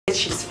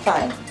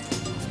fine.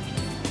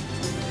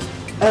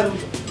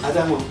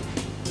 Adamo.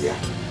 Yeah.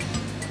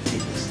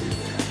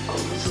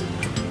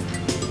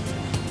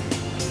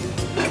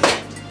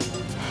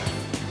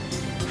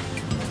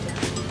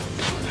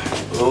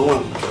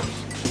 Oh,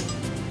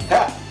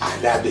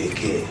 that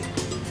again.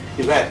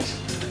 In fact,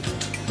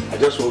 I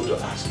just want to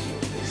ask you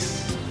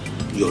this.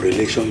 Your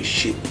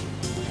relationship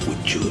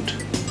with Jude,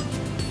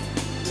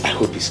 I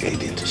hope it's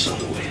leading to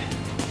somewhere.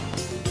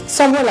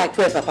 Somewhere like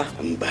where, Papa?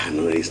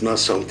 No, it's not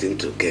something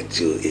to get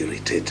you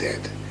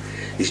irritated.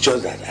 It's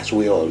just that, as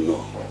we all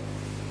know,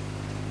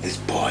 this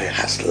boy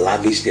has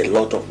lavished a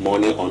lot of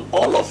money on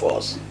all of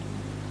us.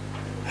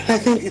 And I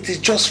think it is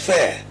just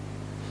fair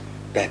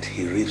that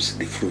he reaps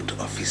the fruit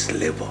of his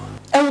labor.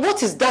 And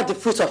what is that, the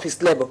fruit of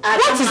his labor?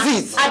 What is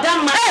it?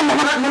 Adama, hey,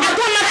 Mama,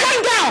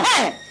 calm down!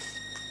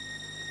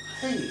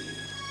 Hey.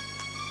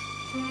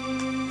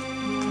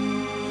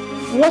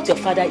 What your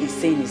father is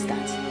saying is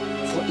that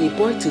for a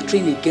boy to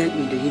train a girl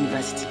in the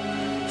university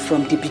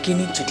from the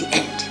beginning to the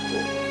end,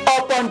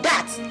 upon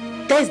that,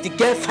 there's the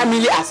girl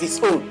family as his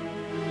own.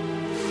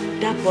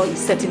 That boy is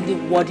certainly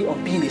worthy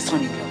of being a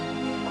son-in-law.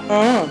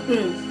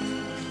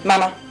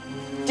 Mama,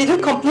 did he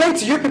complain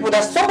to you people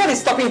that somebody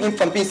is stopping him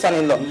from being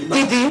son-in-law?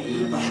 Did he?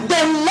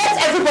 Then let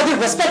everybody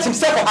respect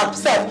himself or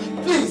herself,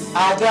 please.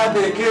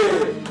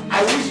 Adabeke,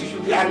 I wish you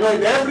should be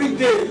annoyed every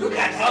day. Look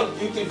at how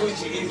beautiful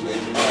she is when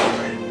she's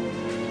married.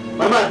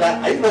 Mama,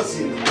 are you not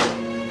seeing her?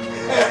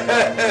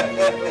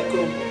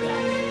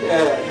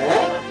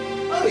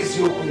 How is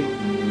your queen?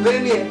 Very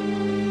near.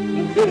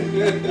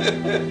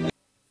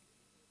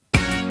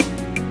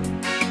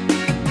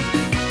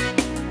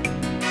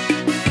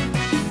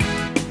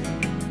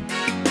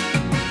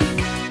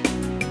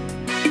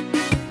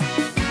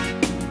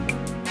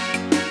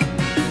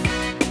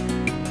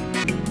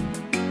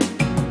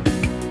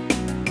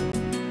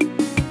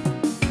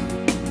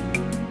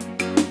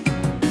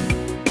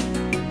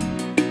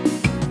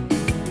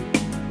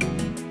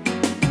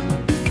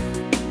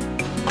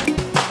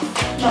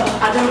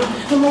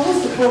 Mama,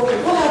 what's the problem?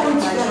 What happened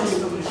to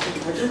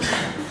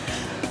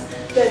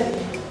Daddy?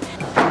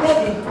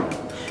 Daddy?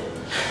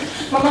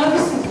 Mama, have you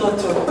seen the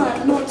doctor?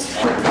 I'm not.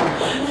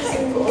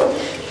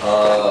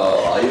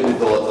 Are you the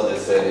daughter they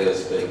said you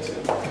speak to?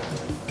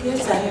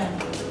 Yes, I am.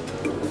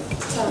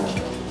 Sam,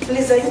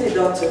 please, are you the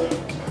doctor?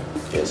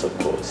 Yes, of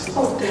course.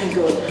 Oh, thank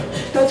God.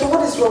 Doctor,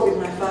 what is wrong with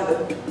my father?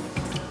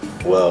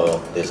 Well,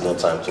 there's no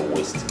time to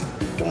waste.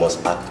 We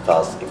must act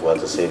fast if we are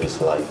to save his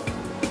life.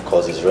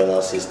 Because his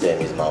renal system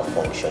is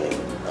malfunctioning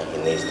and he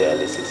needs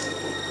dialysis.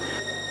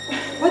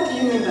 What do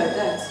you mean by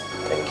that?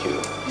 Thank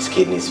you. His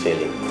kidney is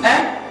failing.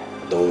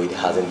 Though it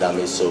hasn't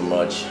damaged so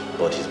much,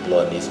 but his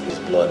blood needs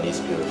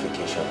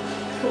purification.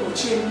 Oh,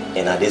 Jim.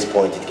 And at this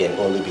point, it can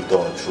only be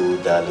done through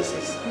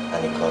dialysis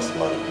and it costs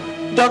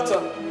money. Doctor,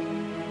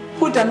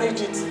 who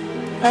damaged it?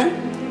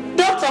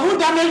 Doctor, who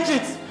damaged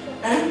it?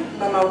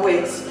 Mama,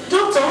 wait.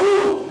 Doctor,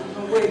 who?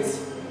 Wait.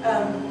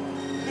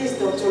 Please,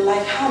 doctor,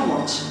 like how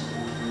much?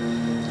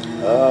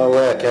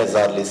 Well, I can't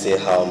exactly say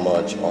how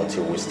much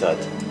until we start.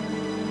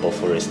 But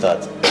for a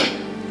start,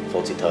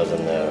 40,000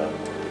 naira.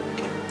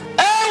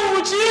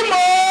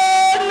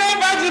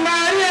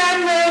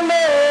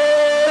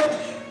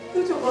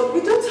 We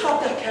don't have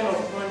that kind of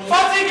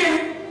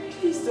money.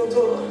 Please,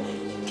 doctor,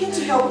 can't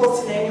you help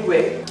us in any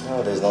way?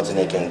 No, there's nothing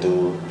I can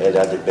do.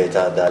 Either the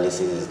better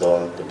dialysis is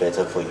done, the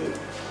better for you.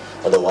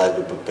 Otherwise,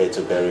 be prepared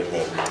to bury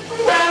him.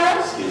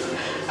 Excuse me.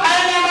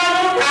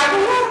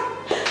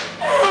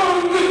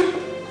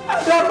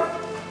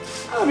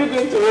 How are we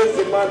going to raise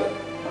the money?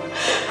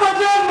 I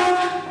don't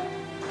know.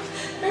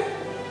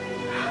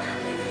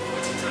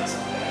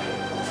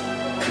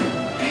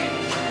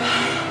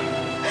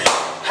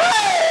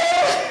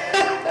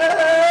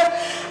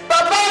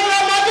 Papa,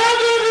 Mama, don't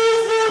do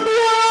this to me.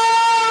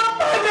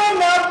 I don't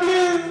know,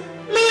 please.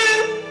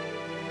 Please.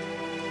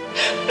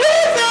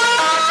 Please.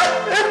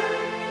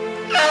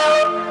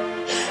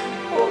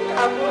 Oh,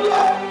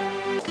 Kabula.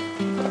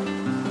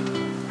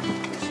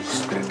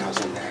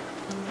 3,000 naira.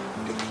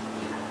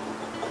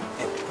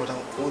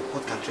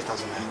 What can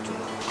 3,000 naira do now?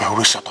 Now,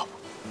 will shut up.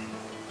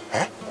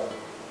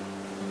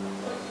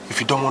 If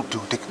you don't want to,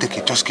 take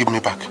it. Just give me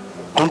back.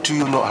 Don't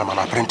you know I'm an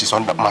apprentice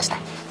under master?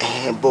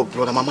 But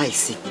brother, Mama is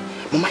sick.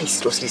 Mama is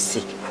seriously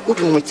sick. Who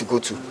do you want me to go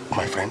to?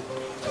 My friend,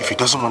 if he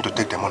doesn't want to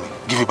take the money,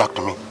 give it back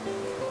to me.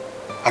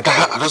 I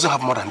doesn't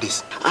have more than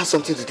this. Add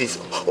something to this.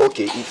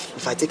 Okay,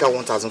 if I take out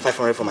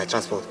 1,500 for my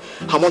transport,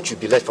 how much will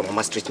be left for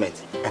Mama's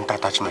treatment? And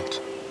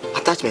attachment.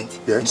 Attachment?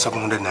 Yeah,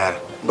 700 naira.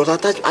 But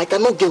I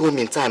cannot get home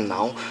in time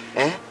now.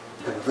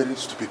 You're a very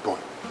stupid boy.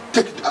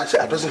 Take it. I say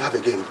I doesn't have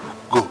again.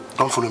 Go.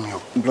 Don't follow me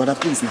up. Brother,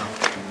 please now.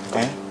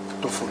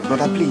 Don't follow me.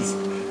 Brother, please.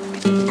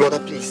 Brother,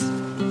 please.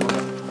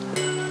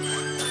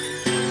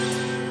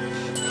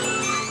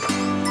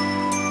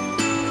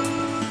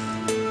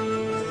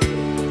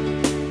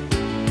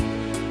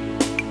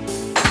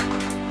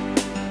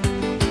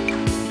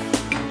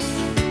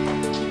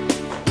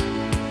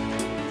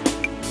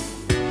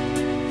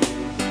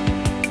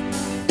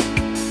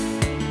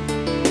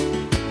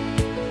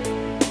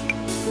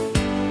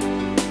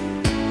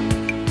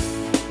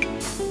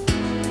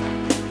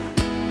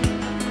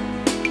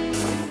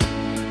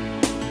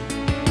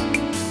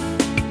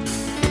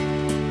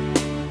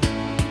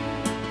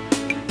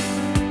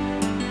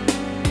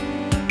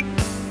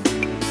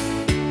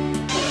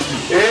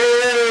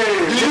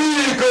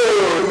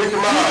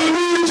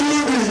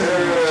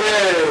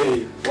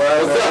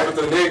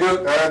 How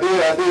you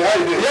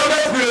doing?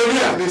 Youngest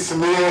millionaire. This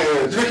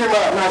man. Mickey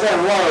Mouse. Nah, say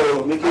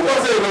wow. Mickey Mouse. I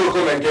thought say you will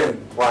come again.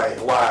 Why?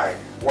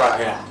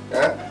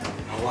 Yeah.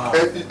 Wow.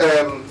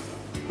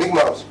 Big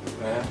Mouse.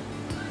 Yeah.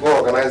 Go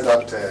organize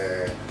that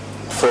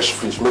fresh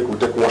fish. Make we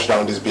take wash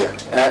down this beer.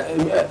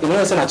 You know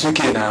I said na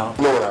 2K now.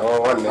 No,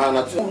 one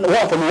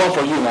for me, one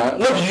for you now.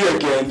 Not you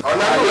again. Oh,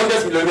 now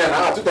youngest millionaire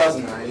now.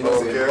 2,000 now. You know.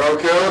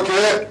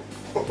 Okay.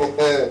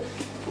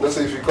 You know, so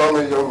if you call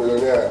me young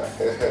millionaire,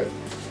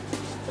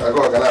 I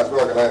go organize.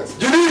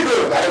 You need to go.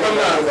 I come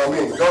now. I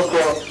mean, just go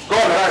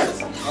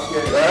organize.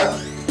 Okay. Yeah.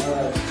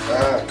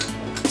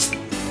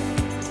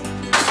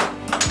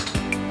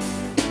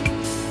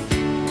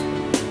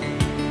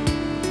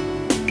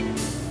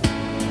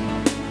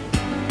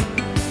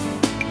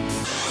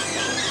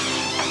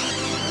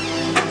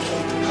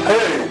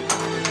 Hey,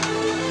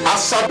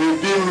 Asa,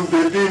 baby.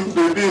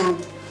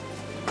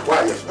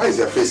 Why is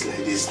your face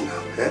like this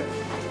now, eh?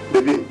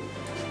 Baby,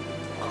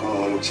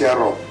 come on, cheer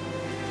up.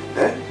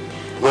 Eh?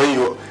 When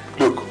you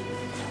look,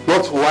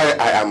 not why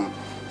I am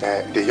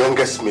the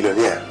youngest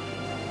millionaire.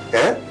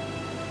 Eh?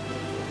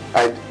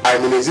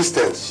 I'm in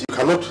existence. You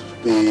cannot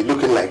be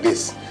looking like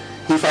this.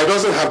 If I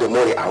doesn't have the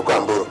money, I'll go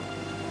and borrow.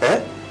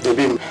 Eh?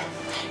 Baby.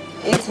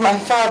 It's my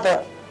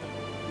father.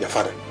 Your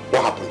father?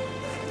 What happened?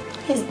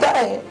 He's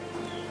dying.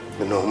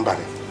 No,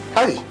 Mbari.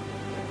 Aye.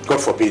 God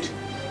forbid.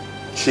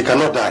 She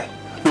cannot die.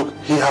 Look,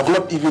 he have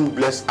not even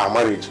blessed our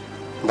marriage,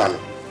 Dani.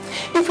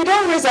 If we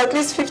don't raise at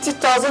least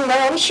 50,000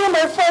 naira, I'm sure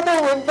my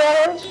father will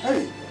die.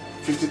 Hey,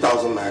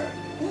 50,000 naira.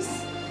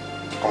 Yes.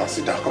 Come and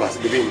sit down.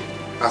 Baby,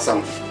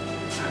 Asam.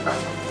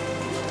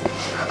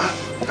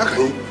 How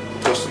can you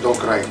just don't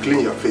cry?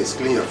 Clean your face.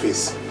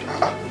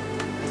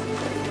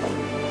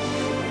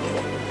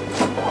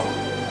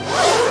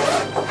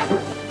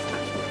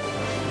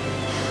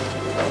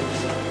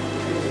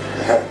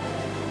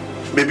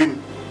 Baby,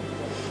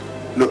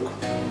 look,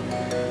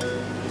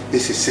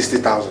 this is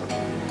 60,000.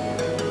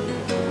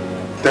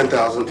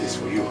 10,000 is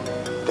for you.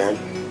 Then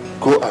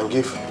go and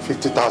give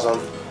 50,000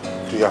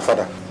 to your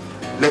father.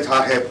 Let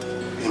her help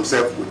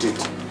himself with it.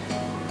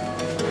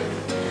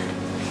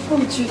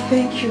 Thank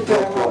you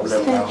very much.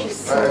 Thank you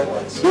so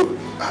much. Look,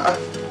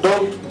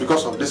 don't,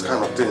 because of this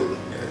kind of thing,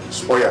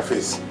 spoil your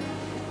face.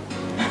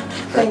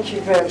 Thank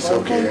you very much. It's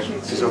okay. Thank you.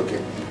 It's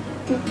okay.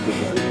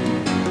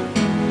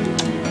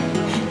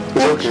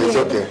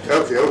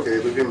 It's okay,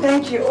 baby.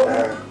 Thank you.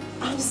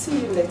 I'll see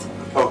you later.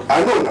 Okay,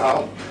 I know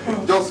now.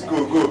 Just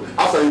go.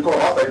 After you come.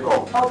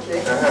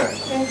 Okay.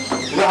 Thank you.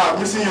 You know, I'm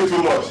missing you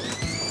too much.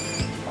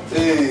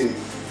 Hey.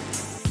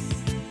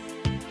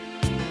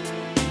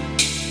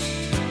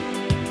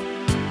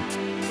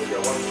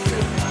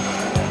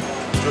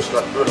 Just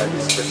not do like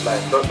this, but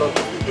like, don't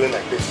be doing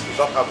like this. You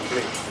don't have to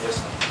play. Yes,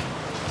 sir.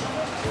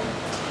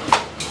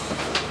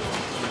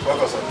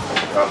 Welcome, sir.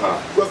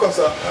 Welcome,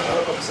 sir.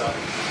 Welcome, sir.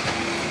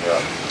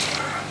 Yeah.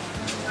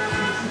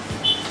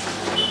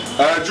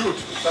 Jude,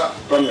 sir.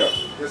 Come here.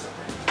 Yes, sir.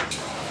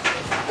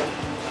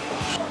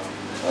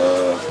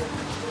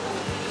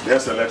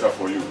 There's a letter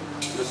for you.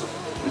 Yes, sir.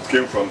 It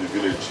came from the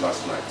village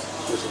last night.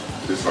 Yes, sir.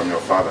 It is from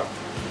your father.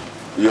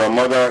 Your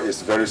mother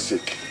is very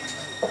sick.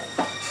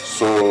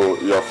 So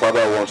your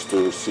father wants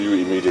to see you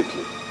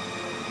immediately.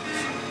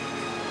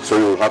 So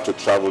you will have to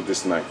travel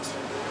this night.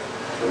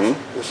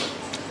 Yes, sir.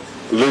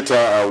 Later,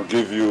 I will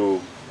give you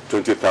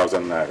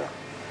 20,000 naira.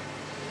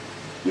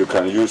 You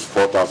can use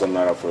 4,000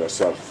 naira for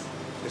yourself.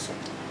 Yes, sir.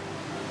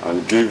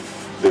 And give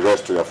the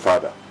rest to your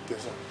father.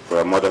 Yes, sir. For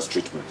your mother's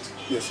treatment.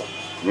 Yes, sir.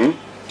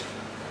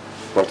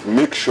 But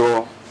make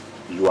sure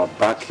you are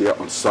back here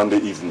on Sunday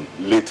evening,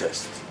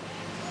 latest,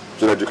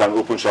 so that you can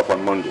open shop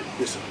on Monday.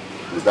 Yes, sir.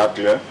 Is that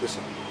clear? Yes,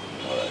 sir.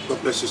 All right.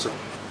 God bless you, sir.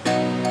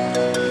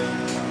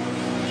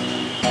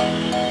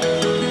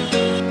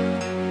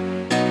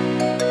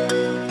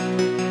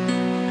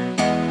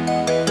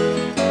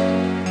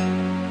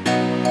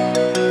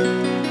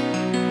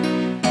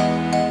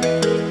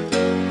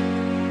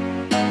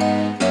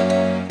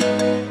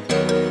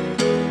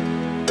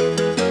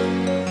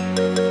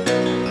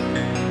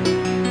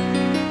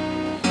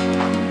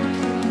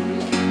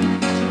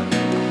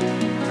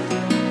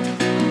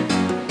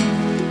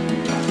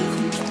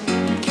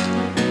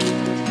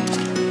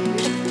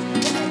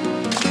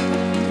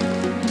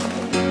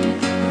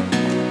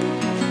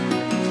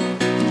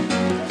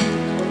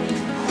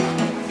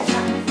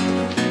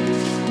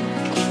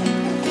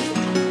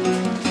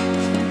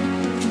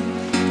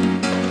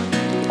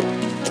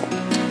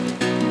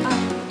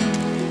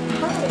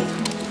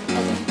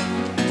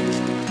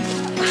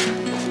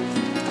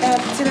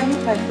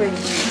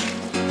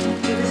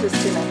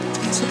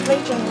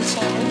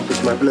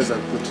 It's my pleasure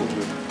meeting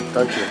you.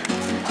 Thank you.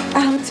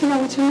 Tina,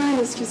 would you mind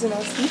excusing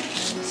us?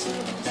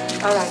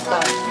 All right,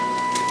 bye.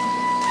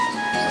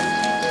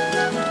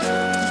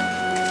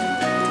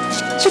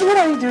 Chid, what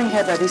are you doing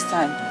here by this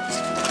time?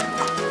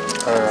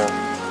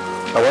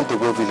 I want to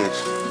go village,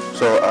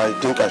 so I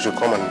think I should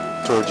come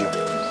and told you.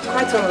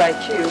 Quite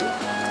unlike you.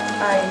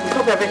 I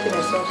hope everything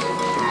is okay.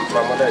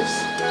 My mother is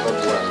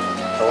not well.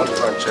 I want to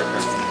go and check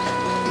her.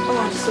 Oh,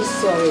 I'm so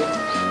sorry.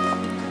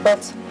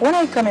 But when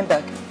are you coming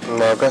back?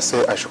 No, Oga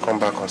said I should come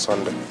back on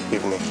Sunday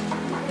evening.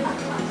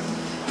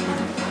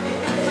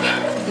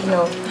 You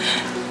know,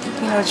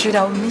 Jude,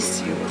 I'll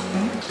miss you.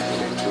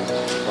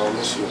 I'll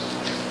miss you.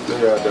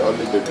 You are the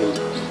only baby.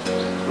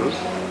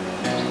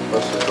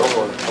 Don't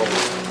worry.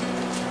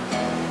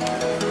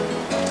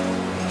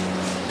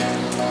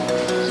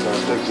 Now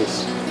take this.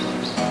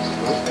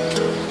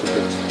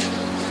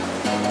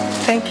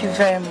 Thank you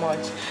very much.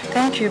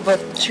 Thank you, but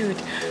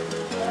Jude,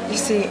 you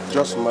see...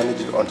 Just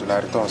manage it until I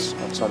return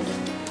on Sunday.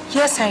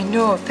 Yes, I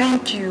know.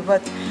 Thank you,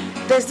 but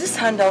there's this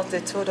handout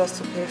they told us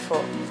to pay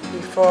for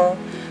before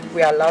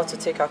we are allowed to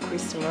take our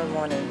quiz tomorrow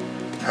morning.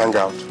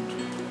 Hangout?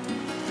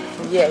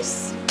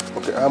 Yes.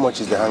 Okay, how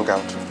much is the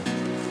hangout?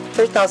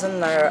 3,000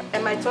 naira.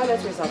 And my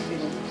toiletries are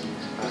finished.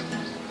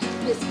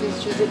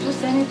 Please, Jude,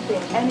 just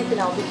anything,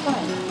 I'll be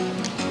fine.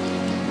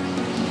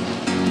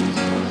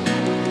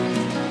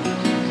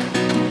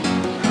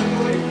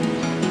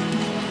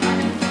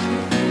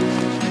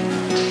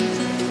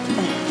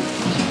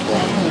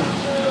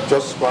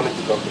 Just manage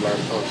it until I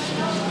return.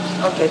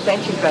 Okay,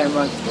 thank you very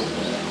much.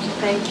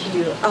 Thank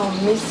you. I'll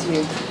miss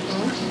you.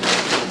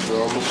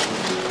 I'll miss you.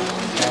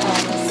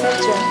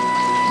 Such a...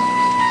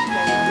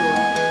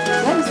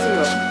 Let me see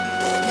you.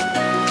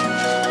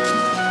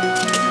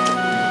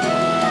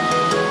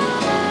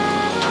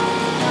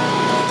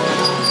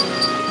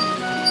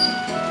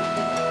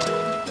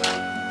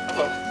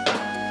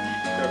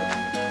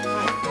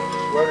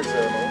 Where is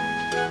Mom?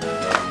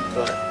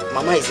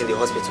 Mama is in the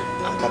hospital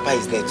and Papa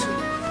is there too.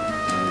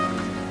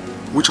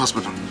 Which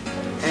hospital?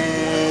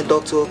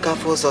 Dr.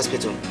 Kafo's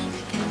hospital.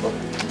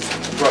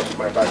 Drop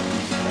my bag.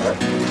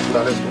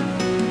 Now let's go.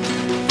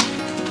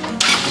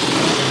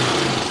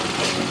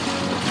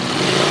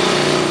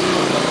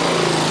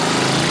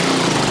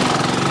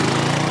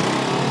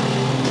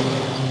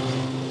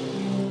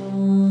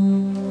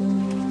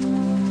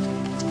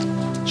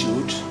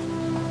 Jude,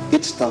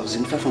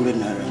 8,500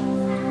 naira.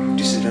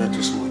 This is rather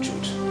too small,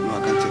 Jude. No, I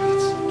can't take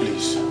it.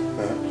 Please.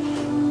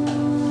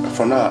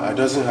 For now, I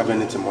doesn't have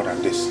anything more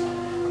than this.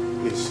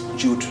 Please.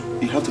 Jude,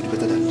 you have to do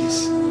better than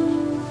this.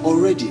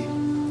 Already,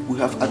 we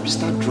have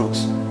administered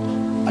drugs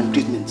and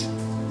treatment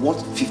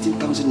worth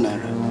 15,000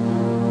 naira.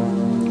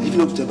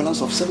 Even up to a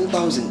balance of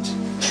 7,000.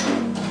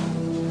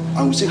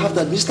 And we still have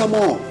to administer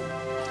more.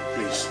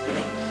 Please,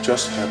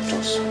 just help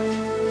us.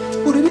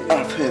 Already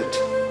I've heard.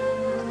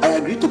 I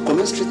agreed to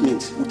commence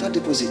treatment without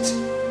deposit.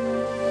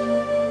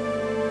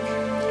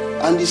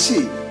 And you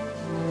see,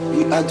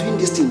 we are doing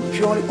this thing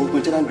purely on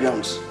humanitarian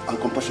grounds and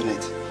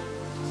compassionate.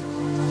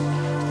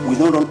 We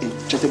don't run a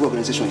charitable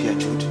organization here,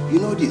 Jude. You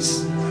know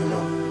this. I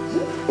know.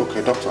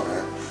 Okay, doctor.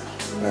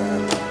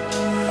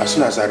 As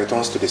soon as I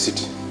return to the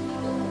city,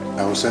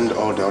 I will send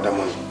all the other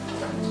money.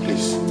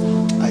 Please.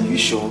 Are you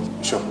sure?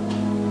 Sure.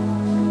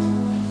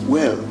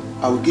 Well,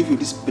 I will give you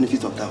this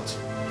benefit of doubt.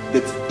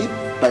 But if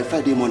by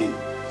Friday morning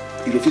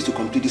you refuse to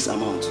complete this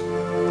amount,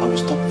 I will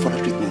stop further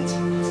treatment.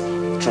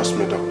 Trust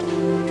me, doctor. Do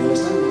you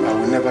understand? I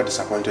will never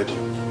disappoint you.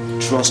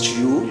 Trust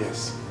you?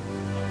 Yes.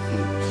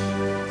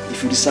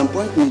 If you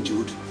disappoint me,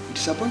 Jude, you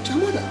disappoint your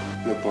mother.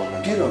 No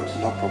problem. Period.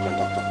 No problem,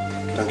 doctor.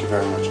 Thank you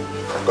very much.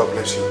 God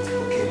bless you.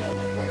 Okay.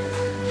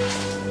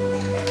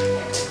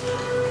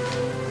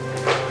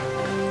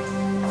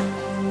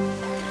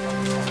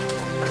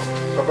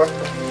 Papa,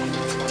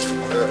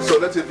 so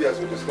let it be as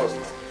we discussed.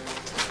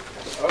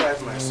 All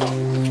right, my son.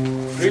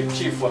 Greet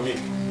Chief for me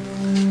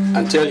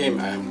and tell him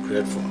I am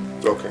grateful.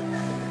 Okay.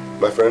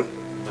 My friend,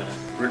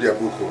 read your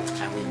book. I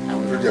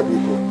will. Read your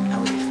book. I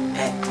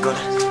will. God,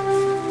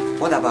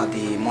 what about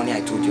the money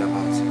I told you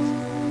about?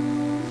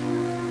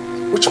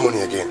 Which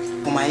money again?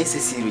 For my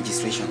SSC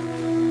registration.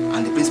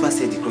 And the principal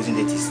said the closing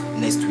date is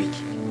next week.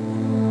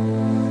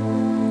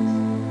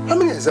 How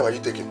many exams are you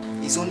taking?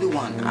 It's only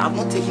one. I have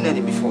not taken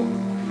any before.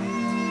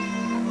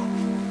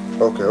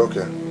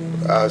 Okay.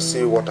 I'll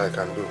see what I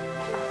can do.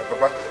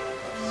 Papa,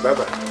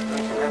 bye-bye.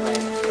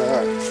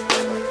 Bye-bye.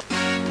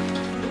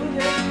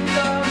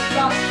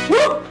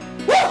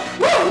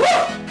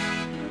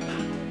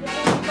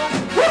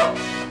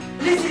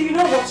 Listen, you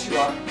know what you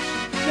are?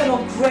 You're an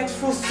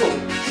ungrateful soul.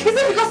 Is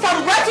it because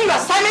I'm writing your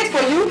assignment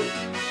for you?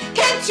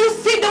 Can't you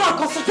sit down and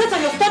concentrate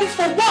on your studies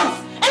for once?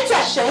 Aren't you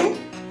ashamed?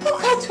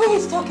 Look at who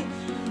is talking.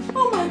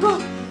 Oh my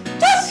God.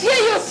 Just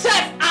hear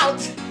yourself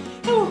out.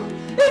 Oh,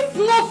 if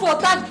not for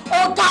that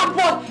Occult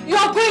boy you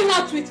are going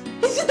out with,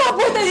 is it that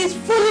boy that is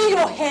fooling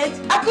your head?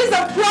 At least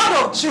I'm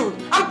proud of Jude.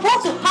 I'm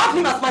proud to have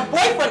him as my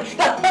boyfriend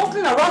that's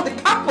hustling around the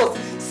campus,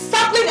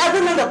 sampling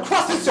every man that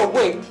crosses your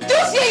way.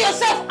 Just hear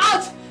yourself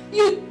out.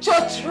 You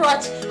judge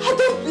rat. I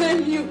don't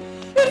blame you.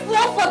 If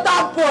not for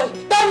that boy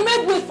that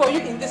made way for you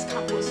in this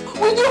campus,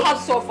 would you have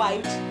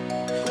survived?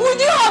 Would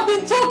you have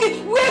been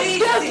talking where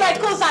girls like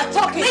us are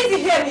talking? Please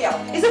hear me out.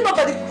 Is it not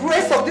by the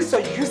grace of this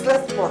your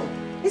useless boy?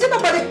 Is it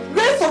not by the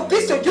grace of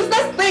this your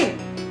useless thing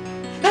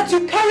that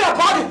you carry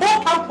about the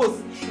whole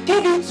campus,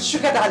 gave you to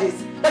sugar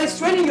daddies that is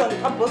training you on the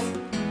campus?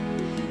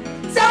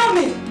 Tell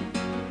me,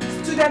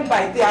 student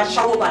by day,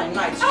 shower by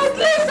night. At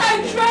least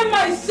I train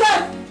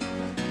myself.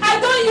 I I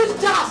don't use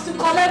jazz to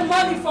collect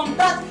money from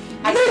that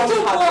little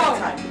boy.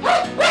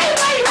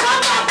 Where you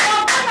come back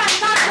from? Come and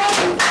start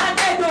talking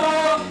started,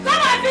 oh.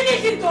 Come and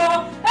finish it,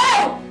 oh.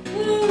 Hey,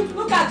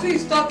 look at who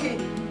he's talking.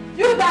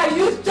 You that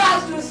use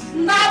jazz to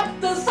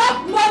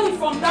suck money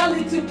from that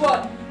little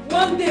boy.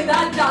 One day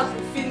that jazz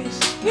will finish.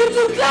 It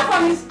will clear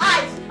from his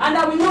eyes, and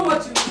I will know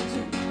what you will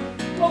do.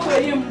 What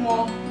will you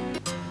more?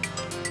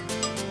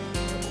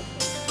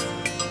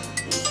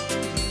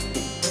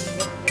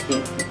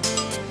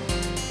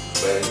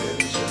 Very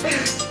delicious.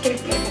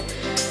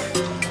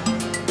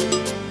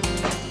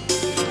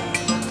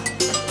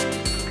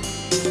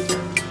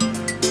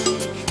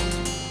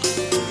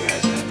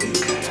 Yes, I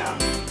think I am.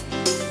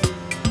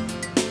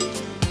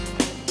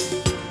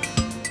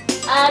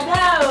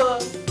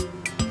 Adao!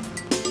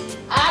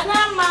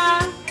 Adama!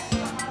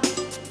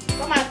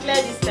 Come and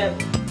clear this table.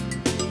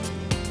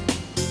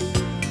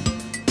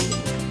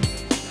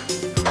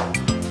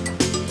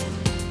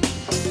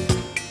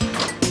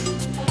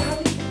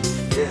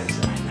 Yes,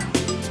 I know.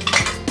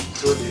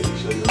 So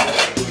delicious. You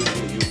have to do it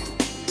when you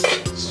cook.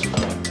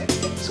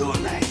 So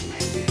nice, my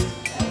dear.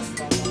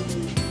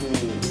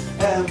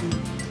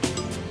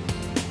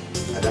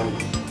 Adama.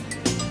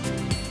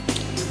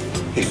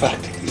 In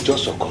fact, it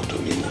just occurred to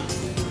me now.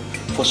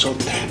 For some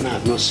time now,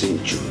 I've not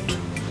seen Jude.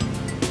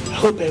 I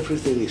hope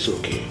everything is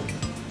okay.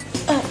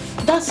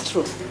 That's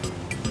true.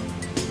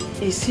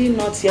 Is he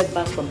not yet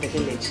back from the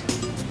village?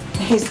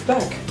 He's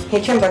back. He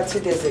came back 2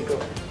 days ago.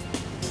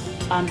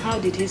 And how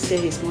did he say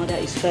his mother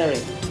is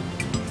faring?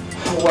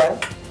 Well,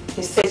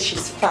 he said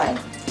she's fine.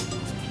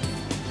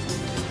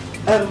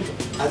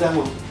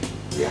 Adamo.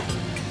 Yeah.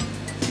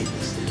 Take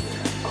this thing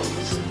there. Come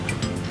and sit down.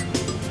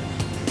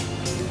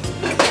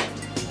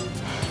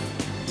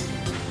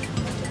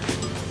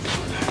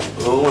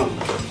 Oh,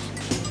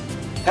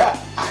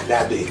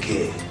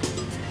 Adabeke.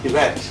 In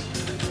fact,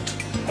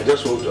 I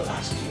just want to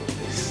ask you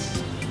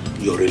this.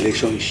 Your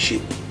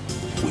relationship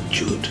with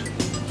Jude,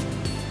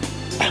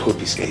 I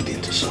hope it's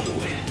leading to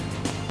somewhere.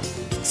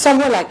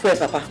 Somewhere like where,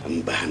 Papa?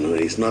 No,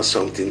 it's not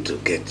something to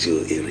get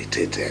you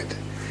irritated.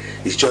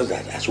 It's just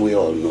that, as we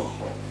all know,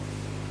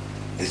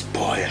 this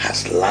boy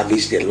has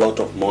lavished a lot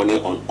of money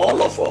on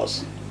all of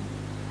us.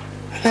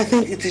 And I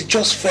think it is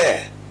just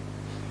fair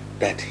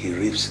that he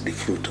reaps the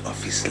fruit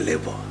of his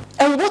labor.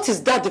 And what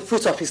is that, the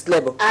fruit of his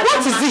labor?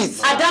 What is it?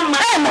 Adama,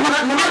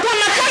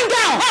 calm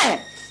down. Hey.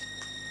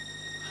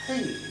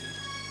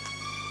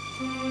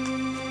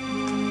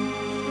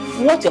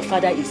 What your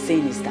father is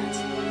saying is that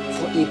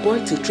for a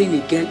boy to train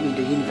a girl in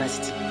the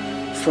university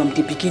from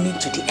the beginning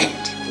to the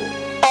end,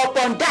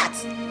 upon that,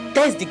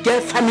 there's the girl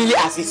family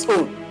as his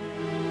own.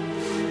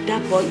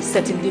 That boy is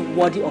certainly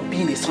worthy of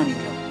being a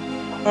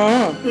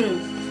son-in-law.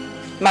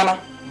 Mama,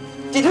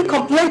 did he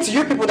complain to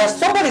you people that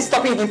somebody is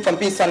stopping him from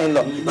being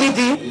son-in-law? Did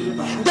he?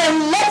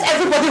 Then let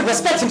everybody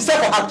respect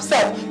himself or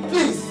herself,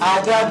 please.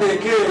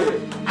 Adabeke,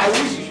 I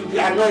wish you should be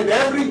annoyed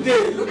every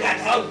day. Look at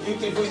how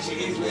beautiful she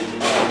is when she's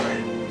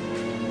married.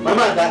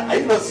 Mama, are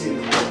you not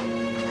seeing her?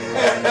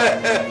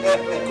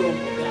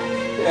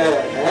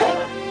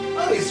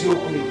 How is your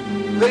queen?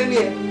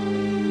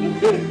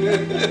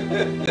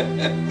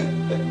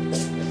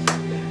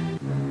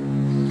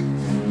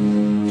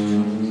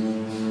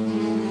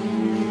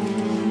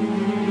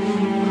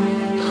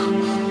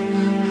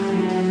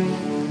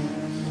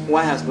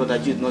 Why has Brother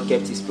Jude not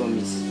kept his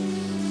promise?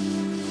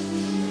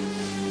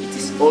 It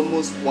is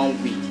almost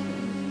 1 week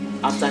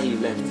after he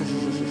left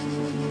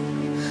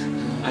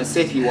and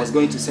said he was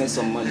going to send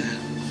some money.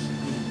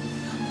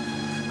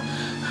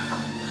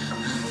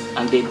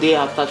 And the day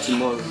after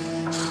tomorrow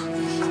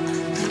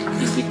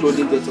is the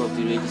closing date of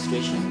the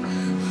registration.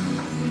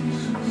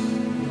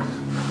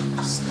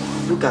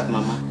 Look at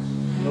Mama.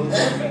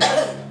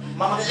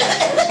 Mama,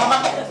 please,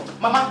 Mama, please,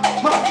 Mama,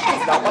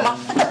 doctor,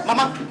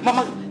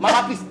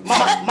 Mama, please, doctor, Mama,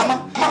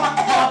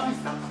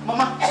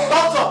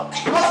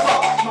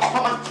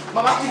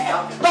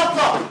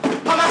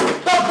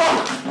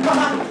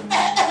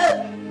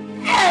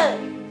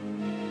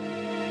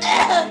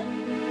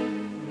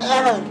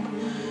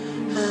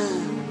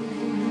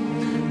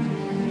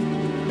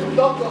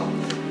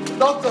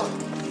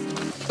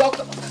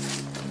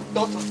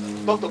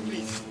 doctor,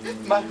 please,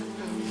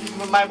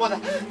 my mother,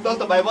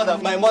 doctor, my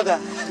mother.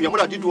 Your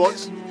mother did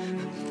what?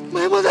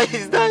 My mother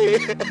is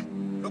dying.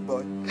 Look,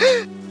 boy,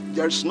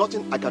 there is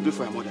nothing I can do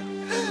for your mother.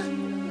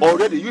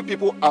 Already, you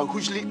people are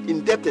hugely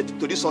indebted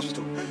to this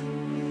hospital.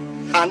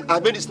 And I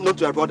made this note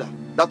to your brother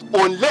that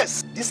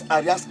unless these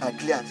areas are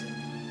cleared,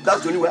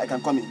 that's the only way I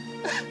can come in.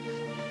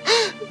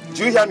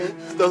 Do you hear me?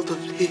 Doctor,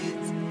 please.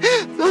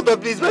 Doctor,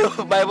 please,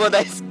 my mother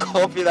is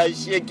coughing and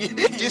shaking.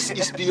 This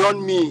is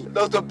beyond me.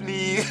 Doctor,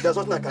 please. There's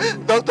nothing I can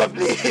do. Doctor,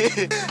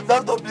 please.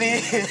 Doctor,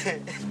 please.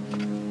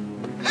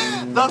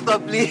 Doctor,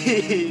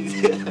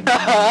 please.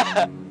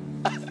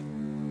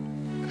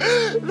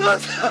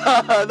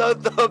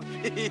 Doctor,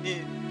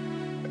 please.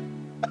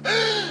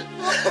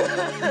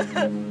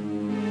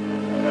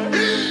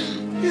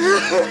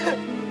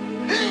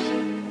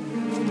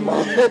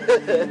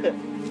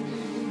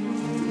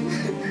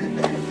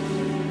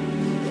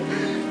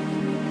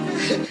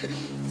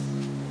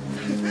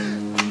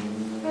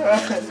 Oh,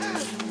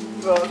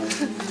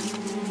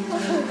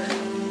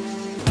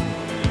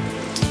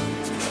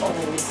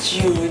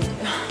 Jude.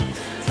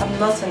 I'm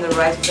not in the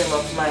right frame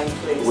of mind,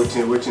 please. What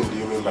do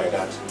you mean by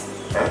that?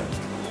 Huh?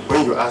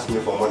 When you ask me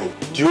for money,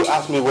 do you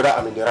ask me whether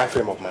I'm in the right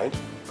frame of mind?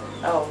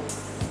 Oh,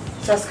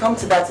 it has come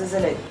to that,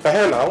 isn't it?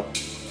 Now?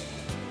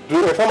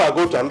 Do a farmer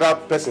go to another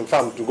person's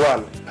farm to go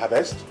and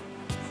harvest?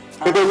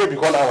 Maybe we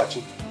become our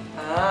chief.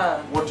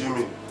 What do you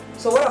mean?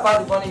 So what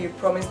about the money you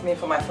promised me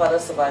for my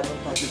father's survival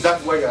party? Is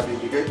that why you have been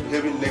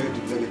behaving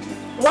negative?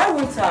 Why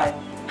won't I?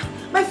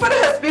 My father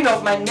has been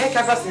off my neck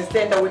ever since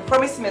then that we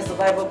promised him a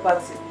survival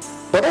party.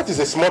 But that is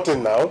a small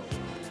thing now.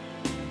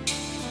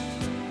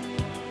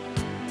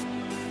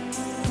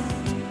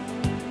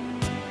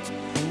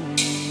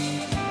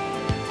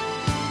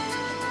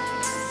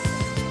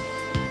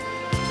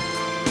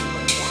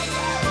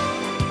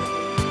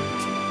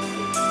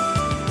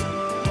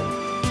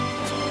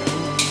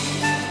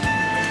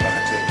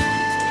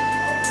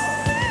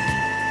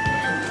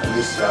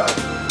 Your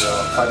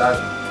father's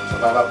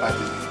survival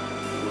party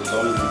was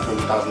only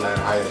 20,000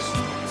 naira highest.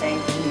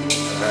 Thank you.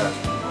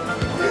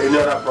 Any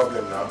other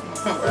problem now?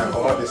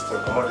 Come on this thing.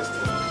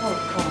 Oh,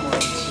 come on,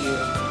 Gio.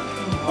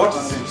 What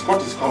is it?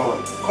 What is common?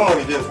 Common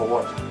again for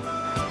what?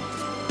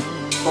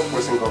 Stop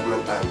wasting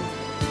government time.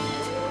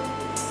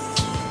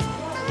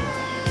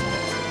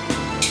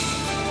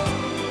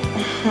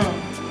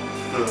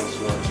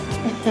 So,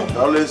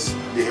 always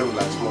behave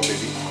like small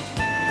baby.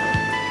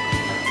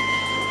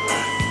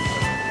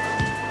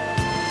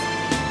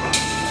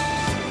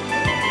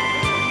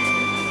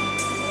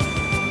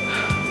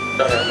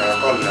 Now,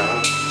 come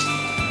now.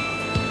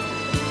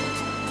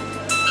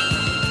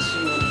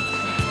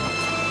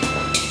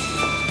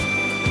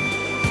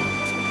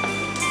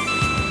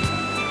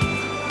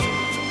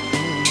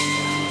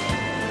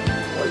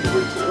 What are you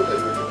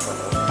waiting for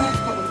now?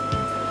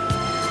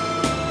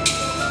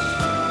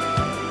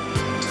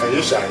 Are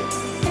you shy?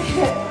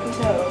 No.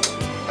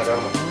 I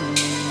don't know.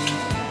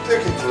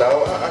 Take it now.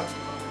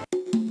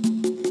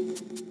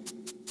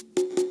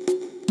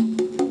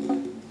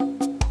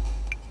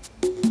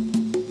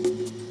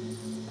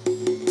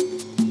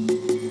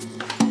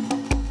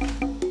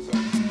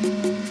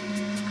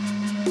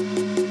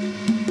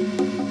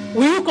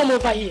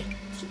 Over here.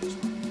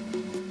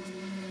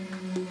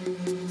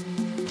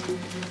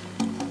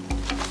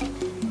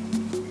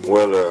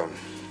 Well,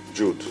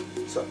 Jude.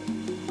 Sir.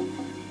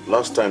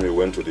 Last time you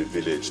went to the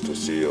village to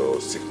see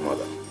your sick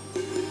mother,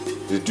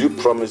 did you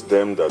promise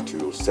them that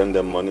you send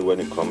them money when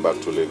you come back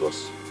to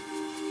Lagos?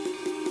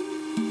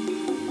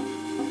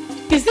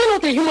 Is there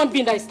not a human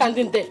being that is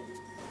standing there?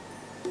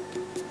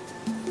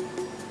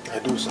 I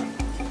do, sir.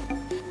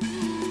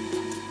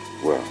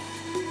 Well,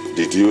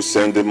 did you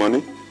send the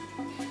money?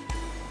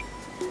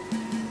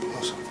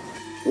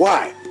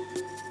 Why?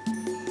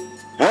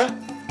 Huh?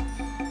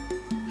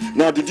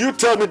 Now, did you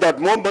tell me that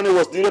more money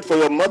was needed for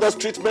your mother's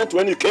treatment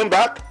when you came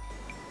back?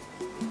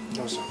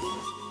 No, sir.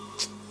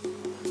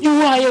 You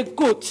are a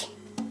goat.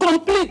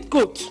 Complete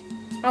goat.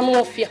 I'm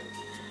no fear.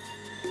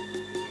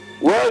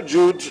 Well,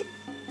 Jude,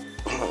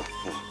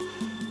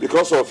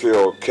 because of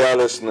your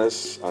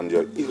carelessness and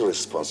your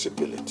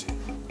irresponsibility,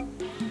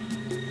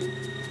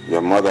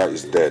 your mother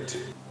is dead.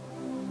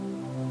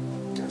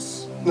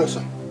 Yes. No,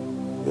 sir.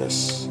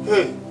 Yes.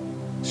 Hey.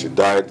 She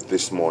died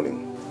this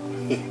morning.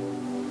 Hey.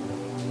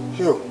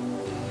 Yo.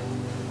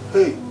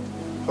 Hey.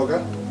 Okay?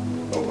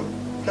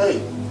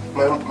 Hey.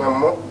 My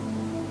mom?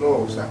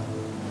 No, sir.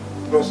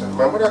 No, sir.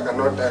 My mother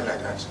cannot die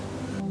like that.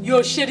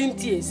 You're shedding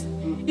tears.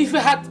 If you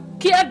had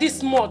cared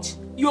this much,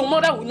 your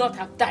mother would not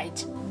have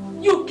died.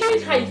 You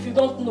killed her if you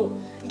don't know.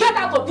 Get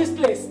out of this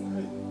place.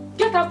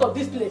 Get out of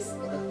this place.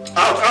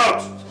 Out!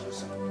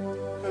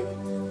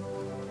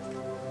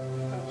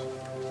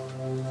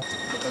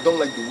 I don't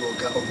like the way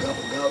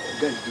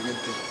Oga is doing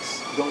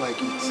things. I don't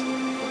like it.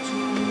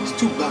 It's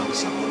too bad.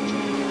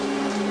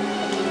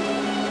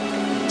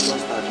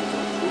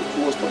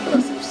 He was talking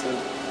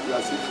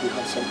as if he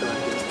had something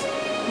against it. I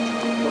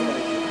don't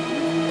like it.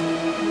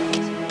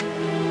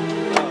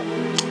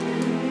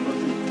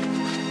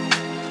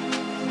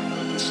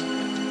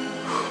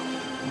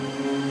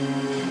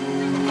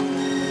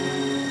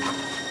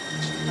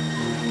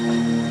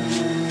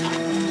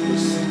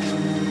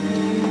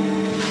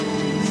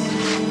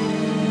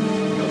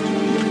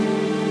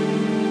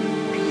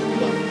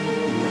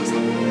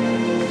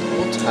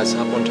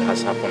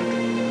 Has happened. I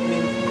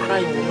mean,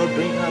 crying will not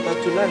bring her back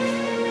to life.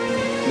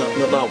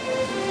 Now,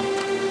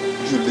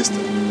 you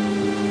listen.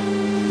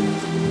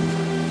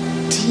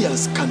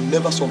 Tears can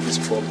never solve this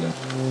problem.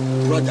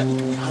 Rather,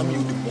 it will harm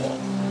you the more.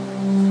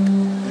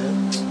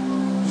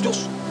 Yeah?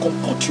 Just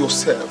comport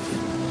yourself.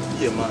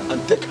 Yeah, man.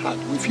 And take heart.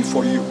 We feel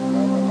for you.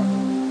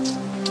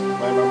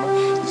 My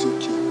mama. It's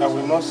okay. I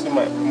will not see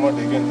my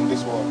mother again in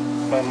this world.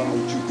 My mama.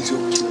 It's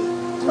okay.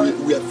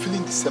 We are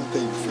feeling the same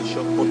thing you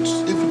feel, but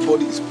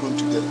everybody is prone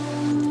to death.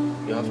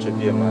 You have to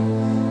be a man.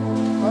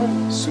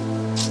 So,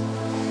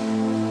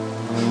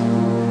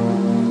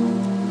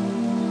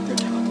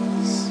 take heart of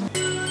this.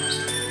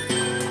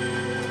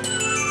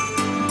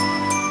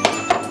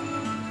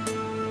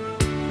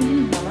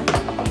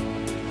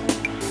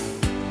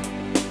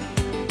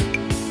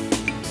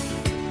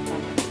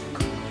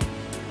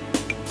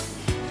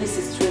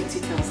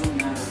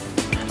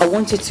 I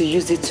want you to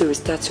use it to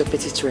restart your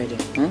petty trading.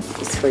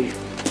 It's for you.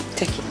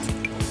 Take it.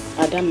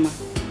 Adama,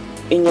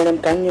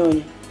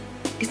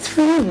 it's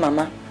for you,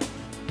 Mama.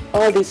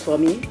 All this for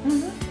me?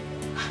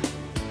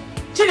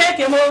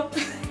 Chineke mo.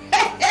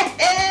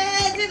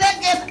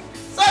 Chineke.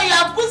 So you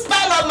have put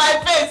smile on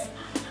my face.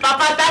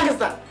 Papa, thank you,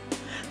 sir.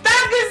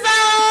 Thank you,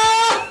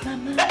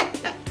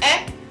 sir.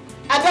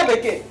 Adam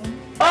again.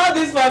 All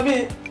this for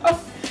me. Oh,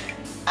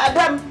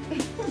 Adam.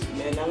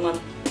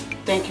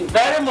 Thank you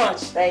very much.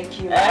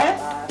 Thank you,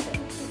 Mama.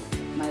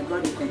 My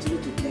God will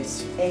continue to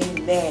bless you.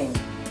 Amen.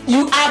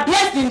 You are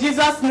blessed in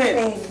Jesus' name.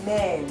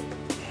 Amen.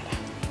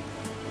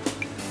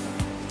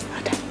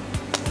 Adam,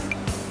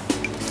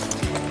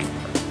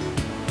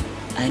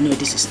 I know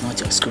this is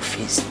not your school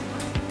fees.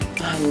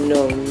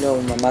 Oh,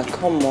 no, Mama,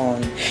 come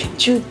on.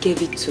 Jude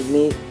gave it to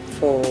me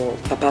for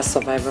Papa's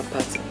survivor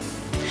party.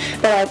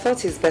 But I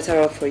thought it's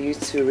better off for you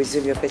to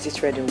resume your petty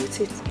trading with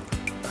it.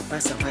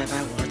 Papa's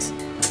survivor what?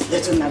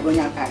 Little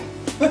Nagoya Kai.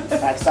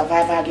 Like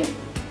survivor again.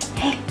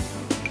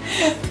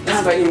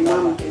 It's for you,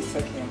 Mama. It's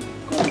okay.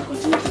 God will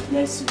continue to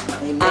bless you.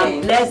 Amen.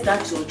 And bless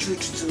that your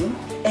Jude too.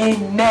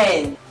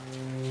 Amen.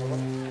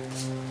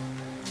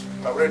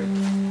 I'm ready.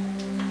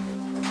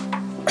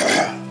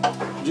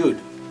 Jude.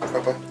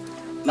 Papa.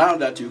 Now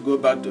that you go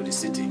back to the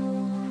city,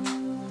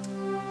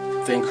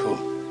 think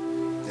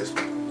home. Yes,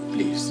 Papa.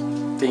 Please,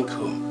 think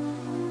home.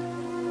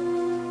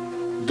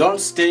 Don't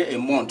stay a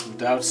month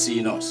without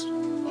seeing us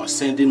or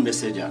sending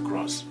message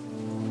across.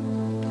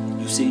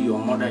 You see, your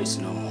mother is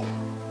no more.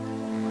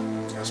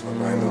 Yes,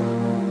 Papa, I know.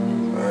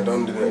 I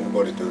don't need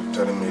anybody to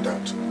tell me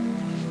that.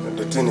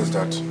 The thing is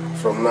that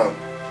from now,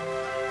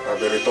 I'll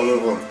be returning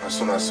home as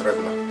soon as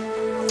regular.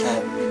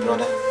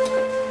 Brother,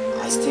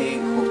 I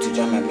still hope to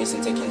join my mates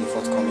in taking the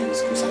forthcoming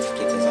school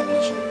certificate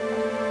examination.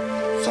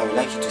 So I would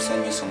like you to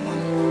send me some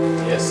money.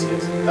 Yes,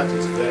 that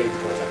is very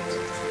important.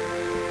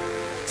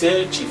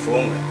 Tell Chief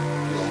Onwe,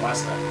 your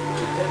master,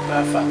 to help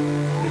Alpha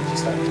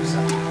register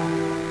himself.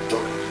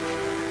 Okay.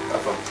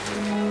 Alpha,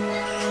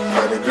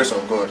 by the grace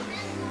of God,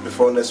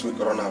 before next week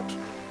run out,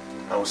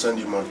 I will send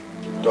you money.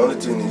 The only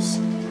thing is,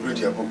 read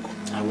your book.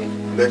 I will.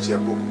 Let your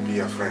book be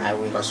your friend. I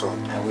will. That's all.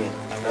 I will.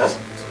 Yes?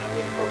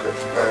 Okay.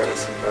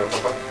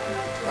 Papa,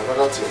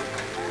 another thing.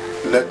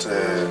 Let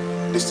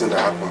this thing that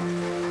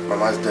happened,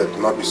 Mama's death,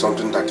 not be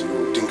something that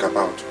you think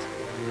about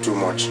too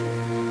much.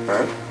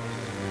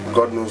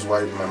 God knows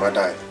why Mama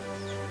died.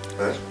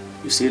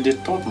 You see, the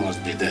thought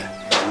must be there.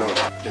 I know.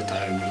 That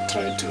I will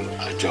try to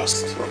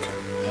adjust. Okay.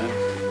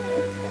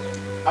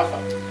 Alpha.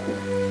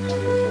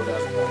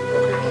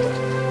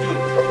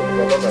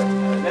 Okay.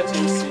 Let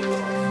him see.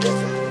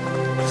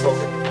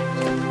 Okay.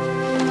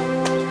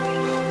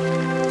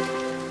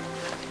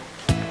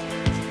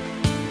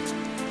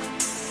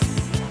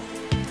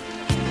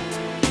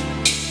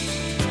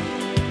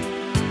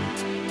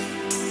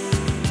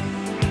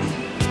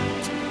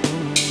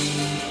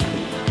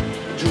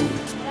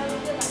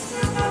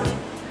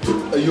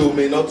 You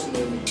may not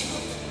know me,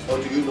 or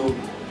do you know me?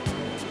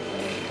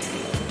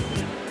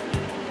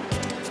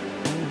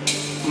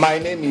 My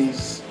name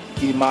is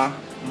Ima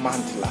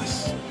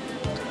Mantilas.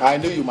 I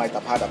know you might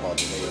have heard about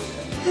the name.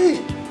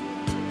 Hey,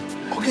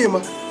 okay, ma.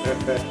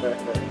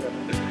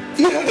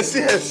 Yes,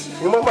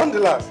 Ima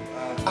Mantilas.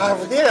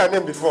 I've heard her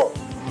name before.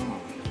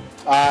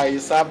 I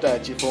served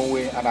at Chief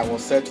Onwe and I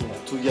was settled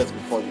 2 years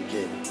before you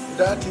came.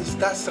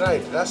 That's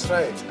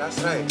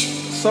right.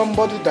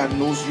 Somebody that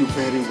knows you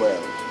very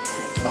well,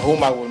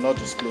 whom I will not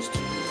disclose to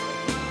you,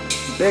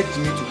 begged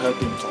me to help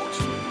him talk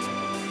to you.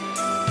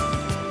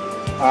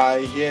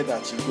 I hear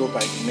that you go by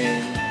the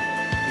name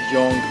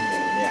Young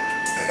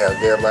Nehemiah.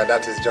 Okay, man,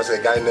 that is just a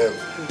guy name.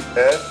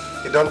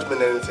 It don't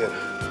mean anything.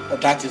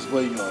 That is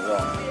where you are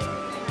wrong.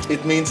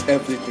 It means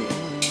everything.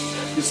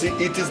 You see,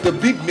 it is the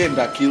big name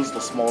that kills the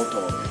small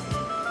dog.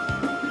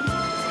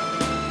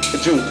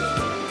 Jude,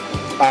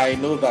 I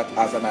know that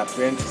as an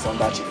apprentice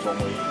under Chief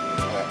Onwe,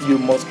 you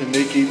must be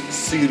making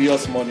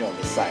serious money on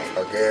the side.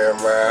 Okay,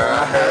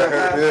 man.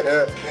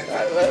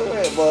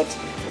 But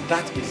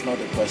that is not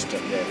the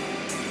question yet.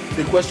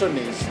 The question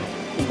is,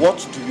 what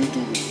do you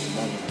do with the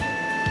money?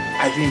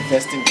 Are you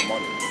investing the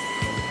money?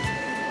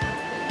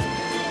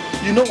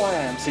 You know why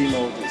I am saying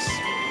all this?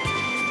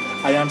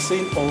 I am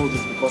saying all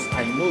this because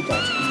I know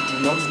that you do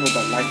not know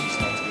that life is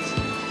not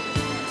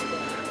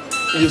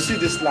easy. You see,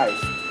 this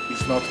life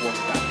is not what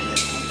it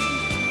appears to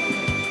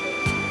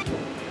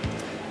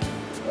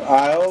be.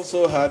 I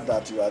also heard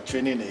that you are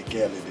training a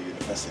girl in the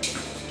university.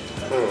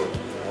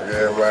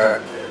 Yeah,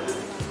 man.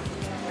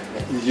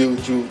 You,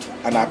 Jude,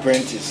 an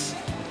apprentice,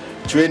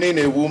 training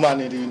a woman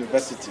in the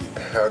university.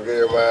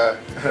 Okay, man.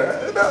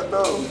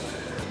 No.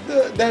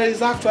 There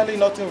is actually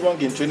nothing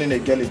wrong in training a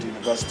girl in the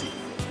university.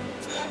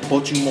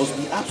 But you must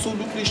be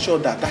absolutely sure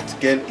that that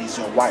girl is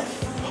your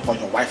wife or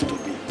your wife to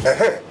be.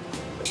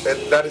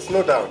 There is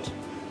no doubt.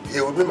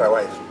 He will be my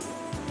wife.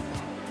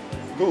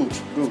 Good.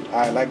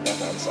 I like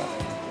that answer.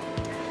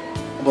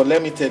 But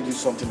let me tell you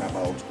something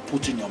about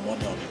putting your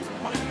money on a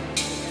woman.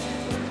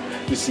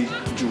 You see,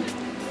 Jude,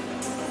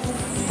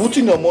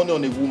 putting your money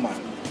on a woman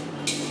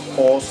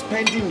or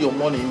spending your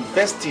money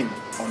investing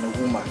on a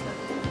woman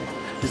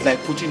is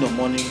like putting your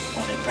money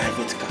on a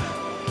private car.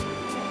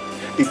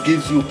 It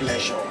gives you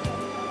pleasure.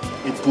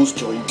 It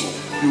boosts your ego.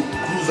 You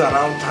cruise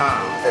around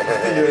town.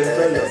 You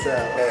enjoy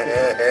yourself.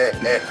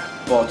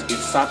 But it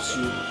saps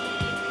you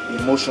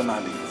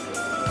emotionally,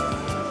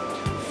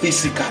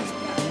 physically,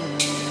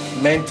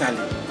 mentally,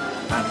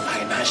 and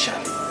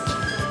financially.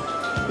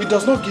 It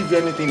does not give you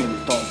anything in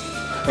return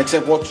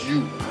except what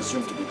you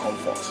assume to be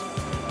comfort.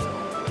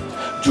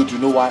 Jude, you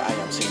know why I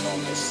am saying all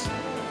this?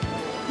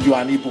 You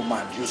are an able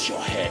man. Use your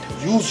head.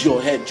 Use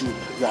your head, Jude.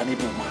 You are an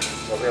able man.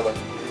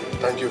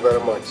 Thank you very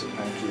much.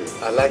 Thank you.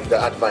 I like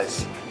the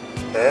advice.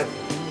 And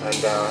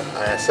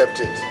I accept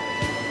it.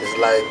 It's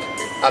like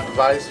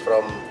advice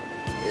from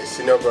a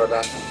senior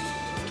brother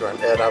to an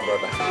elder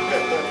brother.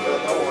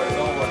 Don't worry.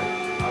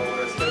 I will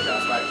respect the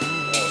advice.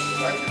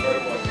 Thank you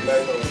very much.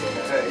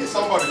 It's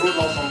somebody who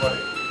knows somebody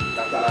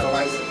that can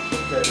advise him.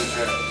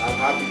 I'm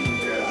happy.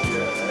 Yes.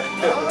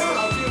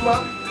 Happy,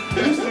 man.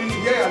 You used to be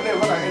here and there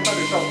when I entered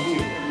the shop.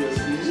 Yes.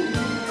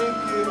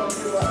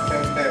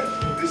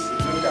 This is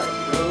the guy.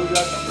 You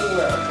are something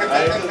well. It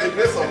is the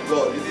grace of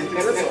God. It is the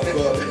grace of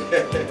God.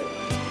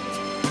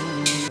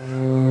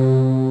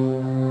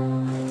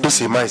 This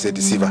Ima is a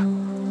deceiver.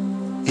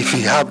 If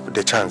he have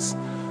the chance,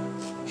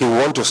 he will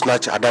want to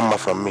snatch Adamma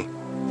from me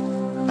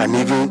and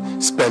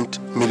even spend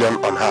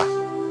million on her.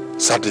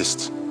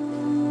 Sadist.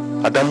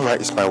 Adamma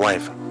is my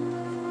wife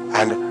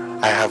and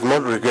I have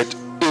not regret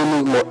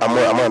any more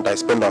amount I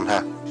spend on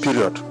her.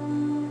 Period.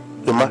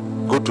 Ima,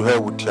 go to her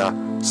with your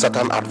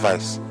certain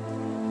advice.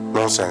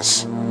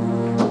 Nonsense.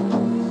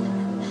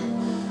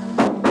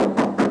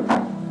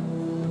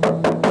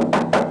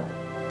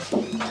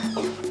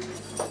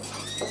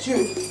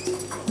 Jude,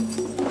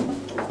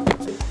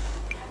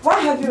 why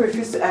have you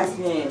refused to ask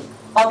me in?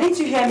 Or didn't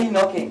you hear me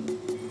knocking?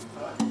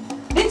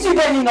 Didn't you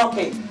hear me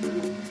knocking?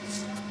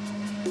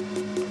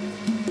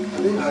 I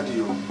didn't hear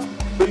you.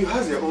 But you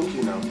have your own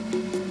key now.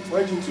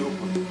 Why didn't you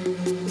open?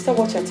 Is that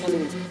what you're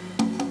telling me?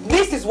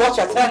 This is what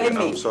you're telling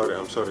me. I'm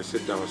sorry.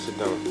 Sit down. Sit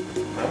down.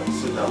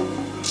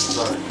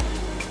 Sorry.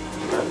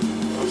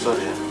 I'm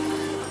sorry.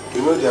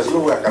 You know there's no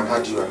way I can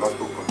hurt you and not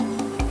open.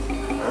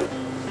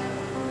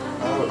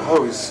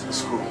 How is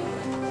school?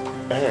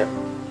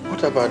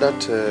 What about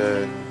that,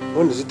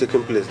 when is it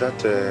taking place?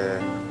 That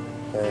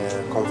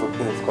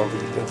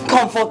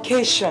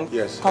convocation.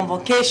 Yes.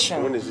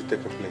 Convocation. When is it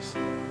taking place?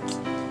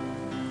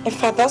 In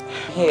fact, that's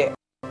here.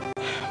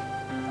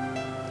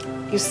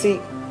 You see,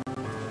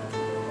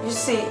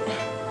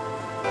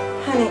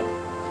 honey,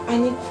 I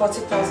need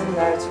 40,000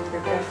 naira to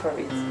prepare for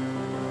it.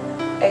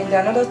 And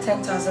another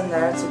 10,000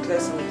 naira to clear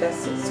some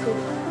debts in school.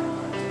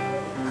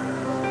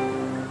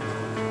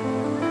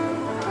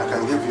 I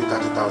can give you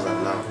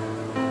 30,000 now.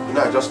 You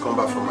know, I just come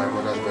back from my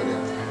mother's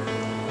burial.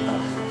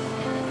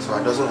 So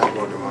I doesn't have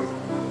all the money.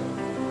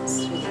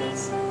 Sweetheart,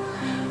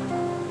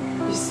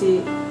 you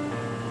see,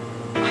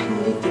 I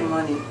need the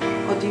money.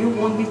 Or do you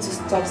want me to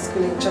stop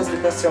schooling just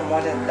because your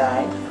mother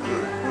died?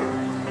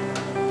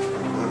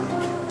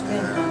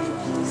 Then, honey,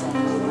 please, I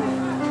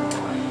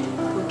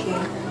know. Okay?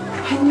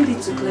 I need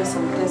it to clear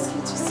some debts.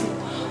 You see,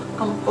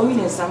 I'm owing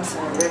exams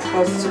and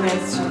records to my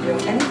studio.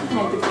 Anything I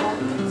do,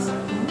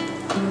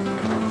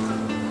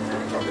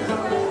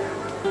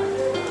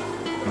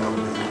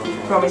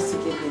 promise to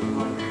give me the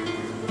money.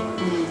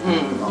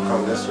 I'll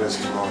come, let's rest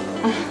tomorrow.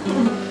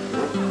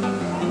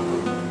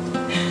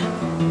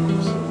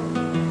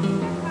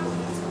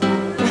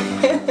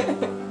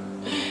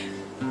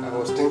 I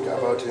was thinking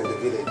about you in the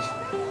village.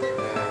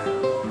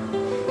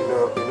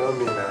 You know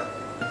me now.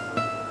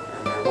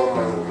 I'm a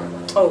one-man woman.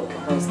 Oh,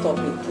 come on, stop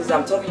it. Please,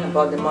 I'm talking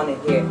about the money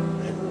here.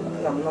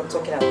 I'm not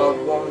talking about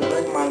one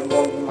man,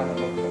 one woman.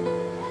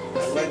 I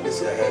like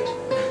this your head.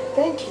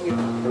 Thank you.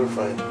 Very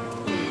fine.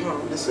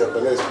 This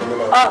belly is coming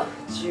out. Oh,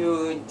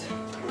 Jude.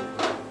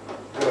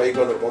 When are you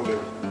going to bomb baby?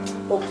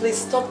 Oh, please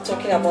stop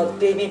talking about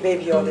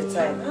baby all the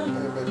time.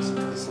 But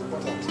it's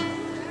important.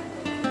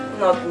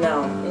 Not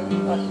now.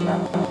 Not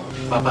now.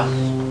 Papa,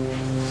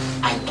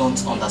 I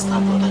don't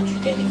understand Brother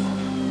Jude anymore.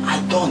 I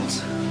don't.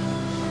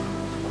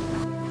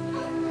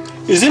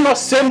 Is it not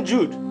same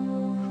Jude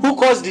who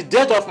caused the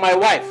death of my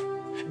wife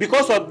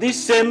because of this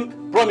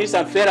same promise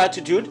and fair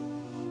attitude?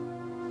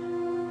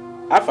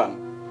 Afam,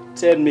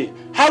 tell me,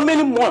 how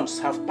many months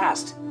have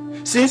passed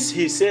since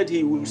he said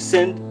he will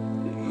send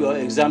your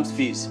exam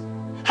fees?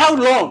 How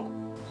long?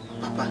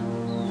 Papa,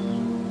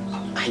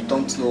 I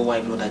don't know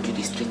why Brother Jude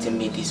is treating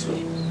me this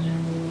way.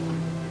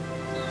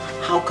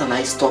 How can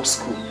I stop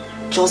school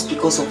just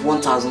because of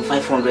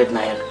 1,500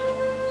 naira?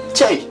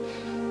 Che!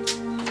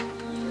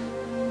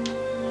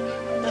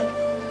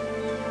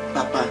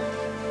 Papa,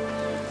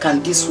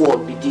 can this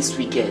world be this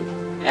wicked?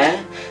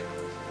 Eh?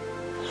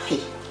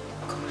 Hey,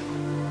 God.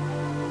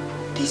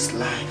 This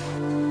life.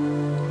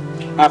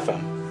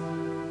 Afam,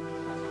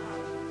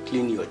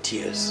 clean your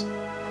tears.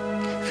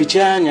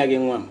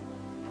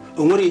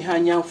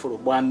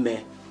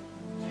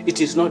 It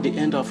is not the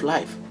end of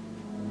life.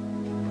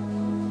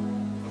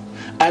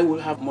 I will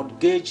have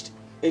mortgaged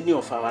any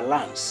of our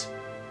lands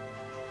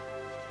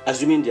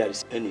assuming there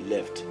is any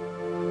left.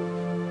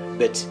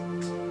 But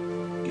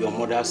your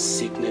mother's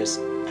sickness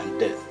and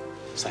death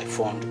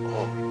siphoned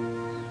all.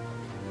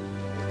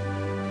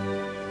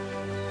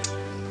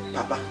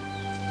 Papa,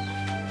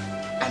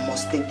 I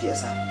must take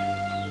this, sir.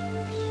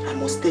 I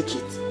must take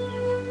it.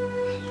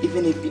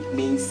 Even if it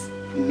means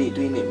me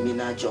doing a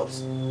meaner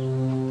jobs.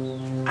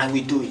 I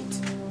will do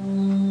it.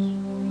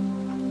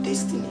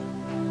 Destiny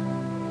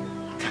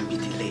can be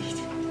delayed,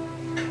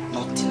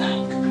 not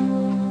denied.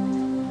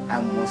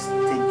 I must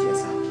take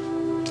this, sir.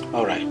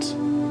 All right.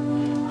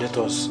 Let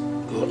us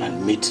go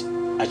and meet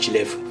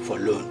Achilef for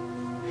loan.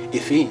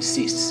 If he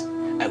insists,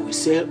 I will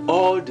sell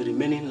all the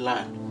remaining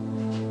land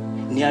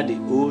near the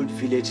old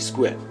village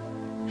square.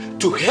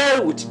 To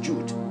hell with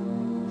Jude.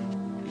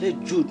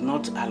 Let Jude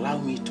not allow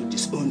me to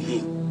disown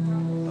him.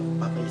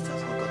 Papa, it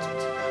has not gotten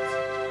to that.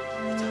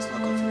 It has not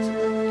gotten to that.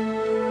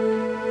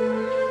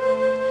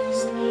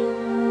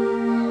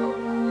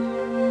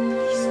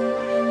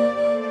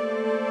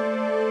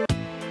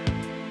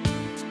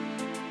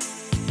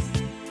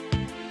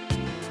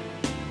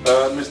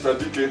 Mr.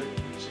 DK,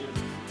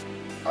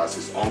 as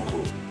his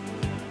uncle,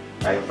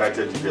 I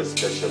invited you here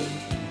specially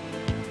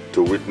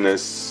to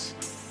witness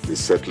the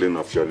settling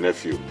of your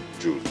nephew,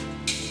 Jude.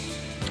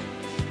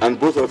 And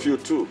both of you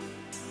too.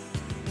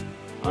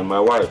 And my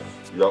wife,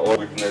 you are all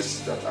witness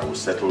that I will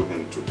settle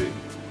him today.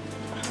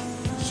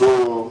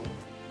 So,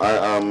 I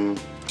am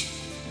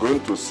going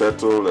to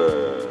settle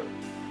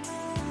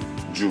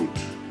Jude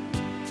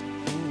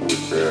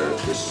with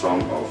a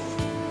sum of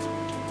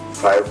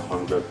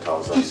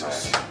 500,000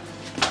 naira.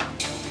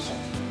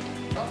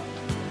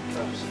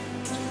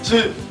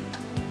 Chief,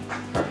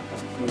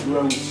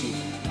 well with you.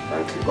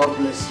 Thank you. God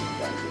bless you.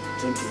 Thank you.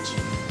 Thank you,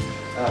 Chief.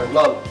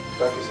 Lord,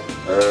 thank you, sir.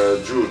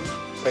 Jude.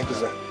 Thank you,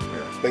 sir.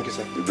 Yeah. Thank you,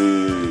 sir.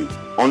 The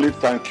only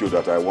thank you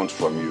that I want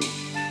from you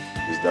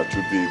is that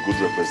you be a good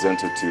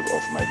representative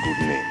of my good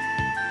name.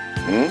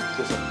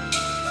 Yes, sir.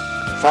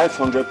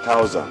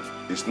 500,000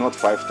 is not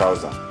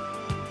 5,000.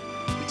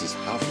 It is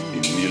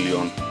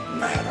 500,000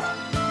 naira.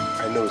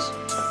 I know, sir.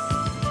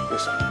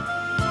 Yes, sir.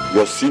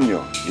 Your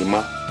senior,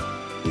 Ima,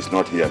 is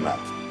not here now.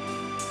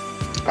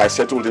 I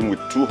settled him with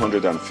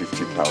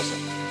 250,000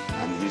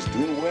 and he's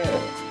doing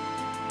well.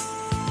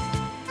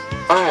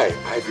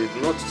 I did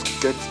not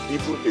get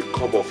even a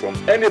kobo from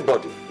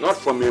anybody, not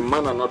from a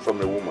man and not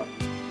from a woman.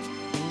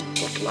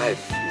 But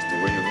life is the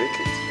way you make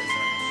it.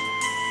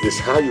 It's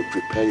how you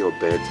prepare your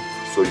bed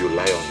so you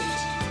lie on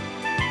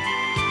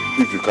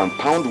it. If you can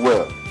pound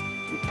well,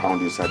 you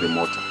pound inside the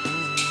mortar.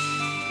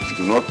 If you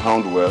do not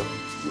pound well,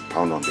 you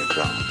pound on the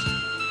ground.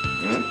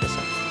 Yes,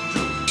 sir.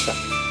 Jude, sir.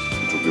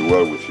 It will be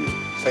well with you.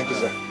 Thank you,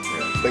 sir.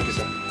 Yeah. Thank you,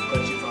 sir.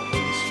 Thank you for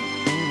this.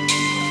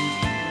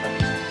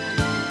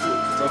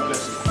 God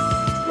bless you.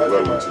 Well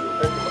with you.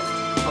 Thank you, man.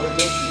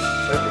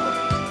 Thank you, man.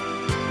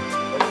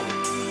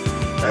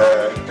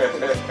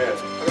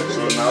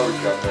 So now we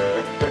can...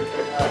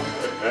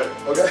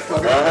 Okay.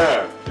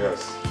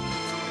 Yes.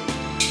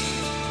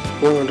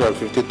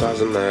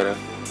 150,000 naira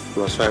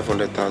plus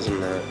 500,000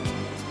 naira.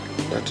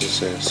 That is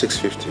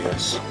 650,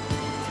 yes.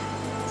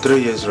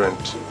 3 years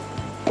rent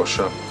for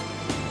shop.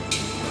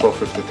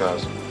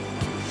 450,000.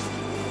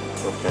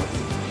 Okay.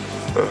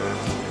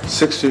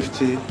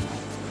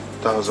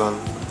 650,000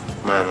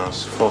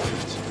 minus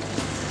 450.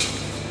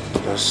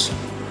 That's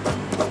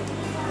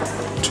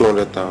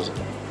 200,000.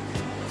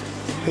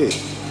 Hey,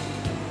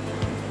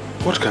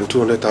 what can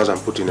 200,000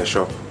 put in a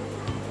shop?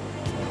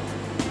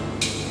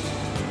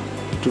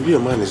 To be a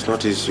man is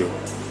not easy.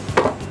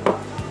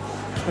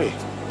 Hey.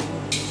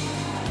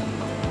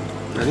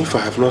 And if I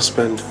have not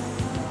spent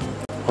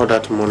all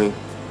that money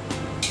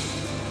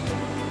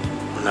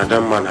on a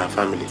damn man and her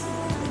family,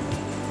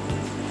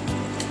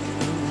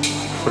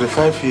 for the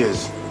 5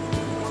 years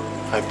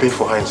I pay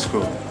for her in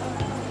school,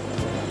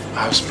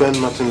 I have spent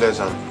nothing less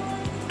than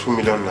 2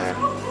 million naira.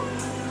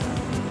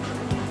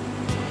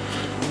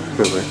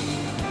 Anyway,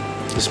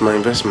 it's my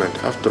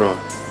investment. After all,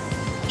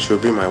 she'll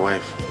be my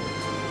wife.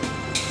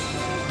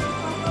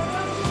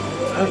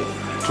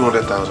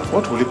 200,000.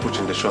 What will he put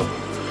in the shop?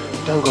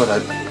 Thank God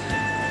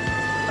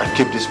I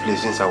kept this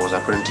place since I was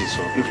apprentice.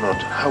 So if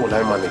not, how will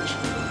I manage?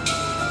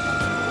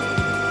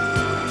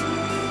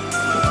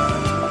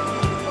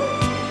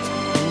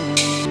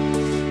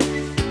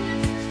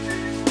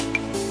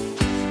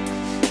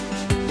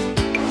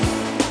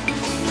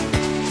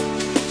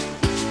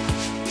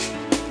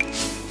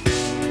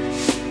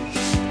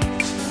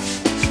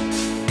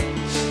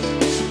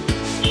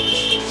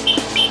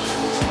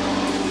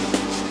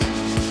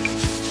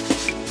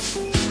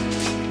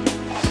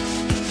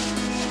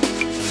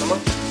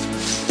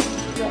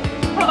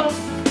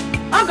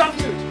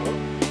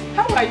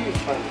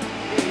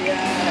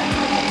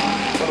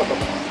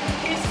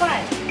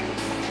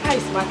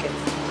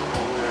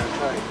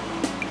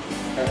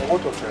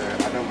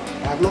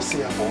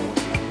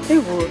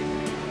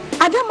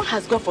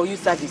 Has gone for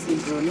youth service in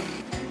Bruno.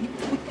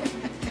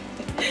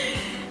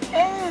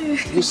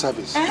 Youth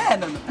service?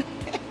 No.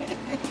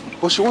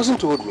 But she wasn't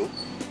told me.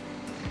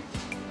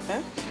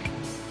 Huh?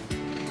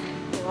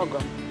 Ogo,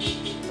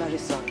 very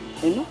sorry.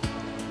 You know?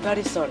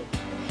 Very sorry.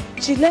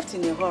 She left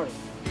in a hurry.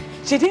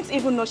 She didn't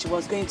even know she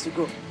was going to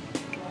go.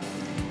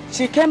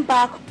 She came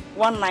back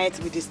one night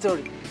with the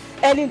story.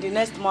 Early in the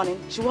next morning,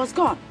 she was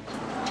gone.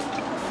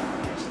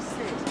 She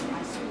said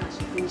as soon as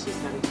she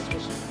finishes her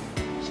registration,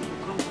 she will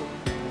come home.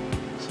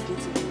 She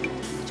didn't even know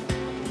the future.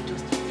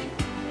 Just a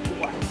few.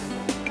 Why?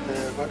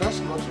 But that's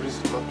not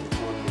reason not to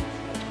tell me.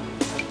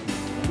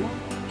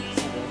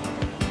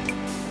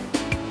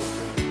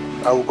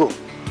 I will go.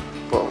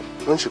 But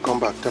when she come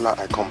back, tell her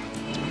I come.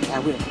 I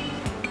will.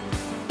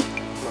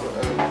 No,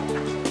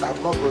 I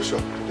have not brushed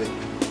up today.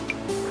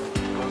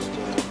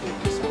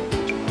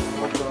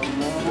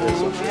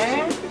 It's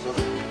okay.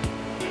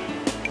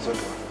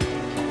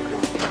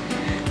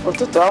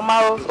 It's okay.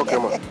 Okay,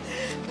 ma.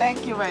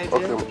 Thank you, my dear.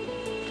 Okay, ma.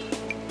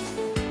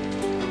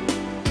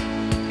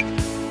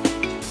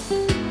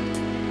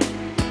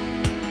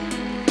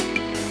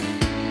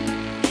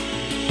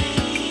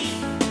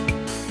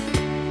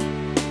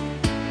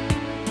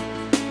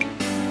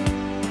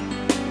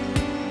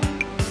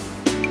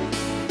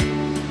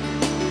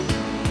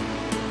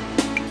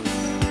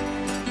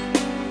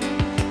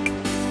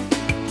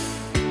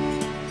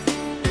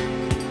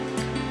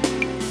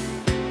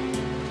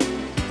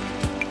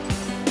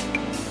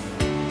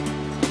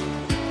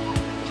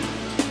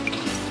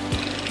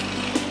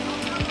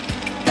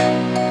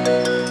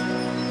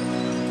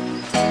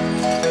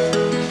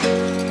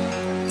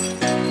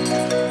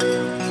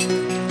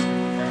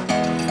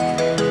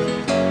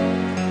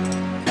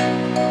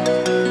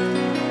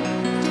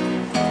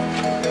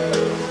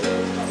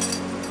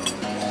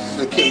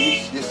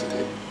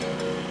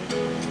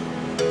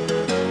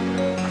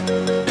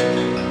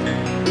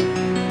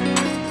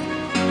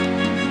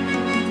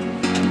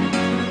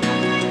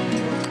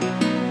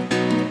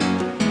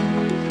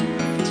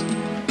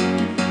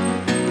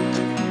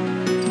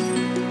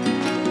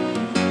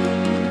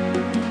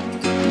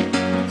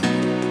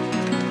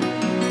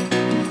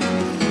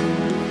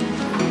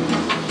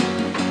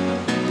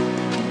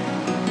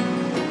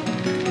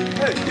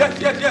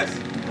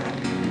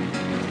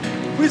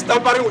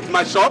 Tampering with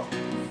my shop?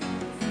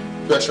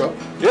 Your shop?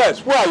 Yes,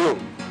 who are you?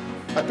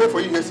 I paid for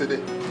you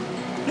yesterday.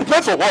 You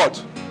paid for what?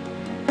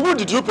 Who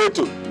did you pay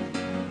to?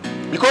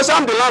 Because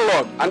I'm the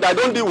landlord and I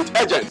don't deal with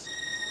agents.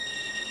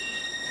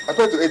 I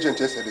paid to agent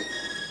yesterday.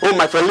 Oh,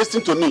 my friend,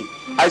 listen to me.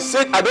 I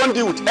said I don't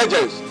deal with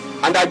agents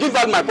and I give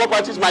out my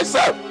properties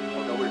myself.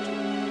 Okay, wait.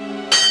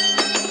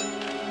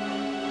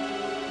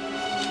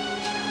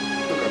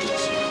 Look at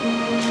this.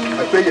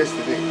 I paid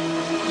yesterday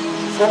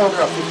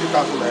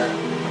 450,000 naira.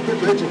 I paid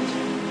to agent.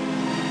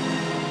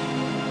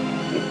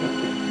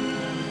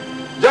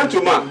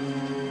 Gentleman,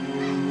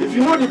 if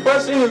you know the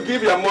person you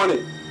give your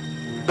money,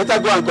 better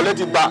go and collect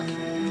it back.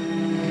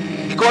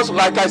 Because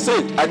like I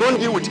said, I don't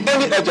deal with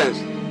any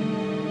agents.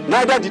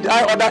 Neither did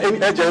I order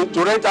any agent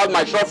to rent out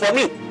my shop for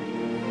me.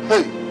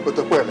 Hey,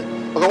 okay,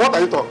 what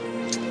are you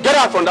talking? Get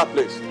out from that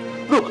place.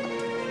 Look,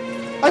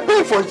 I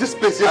paid for this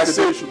place yesterday. I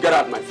say you should get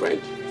out, my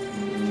friend.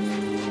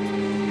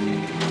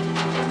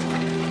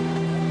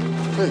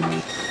 Hey.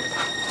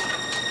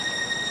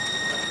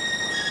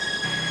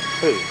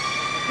 Hey.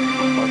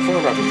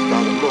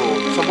 450,000. No,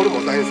 somebody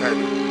must die inside.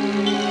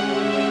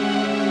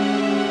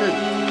 Hey.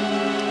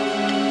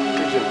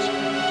 Agent.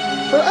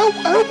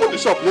 I opened the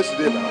shop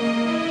yesterday now.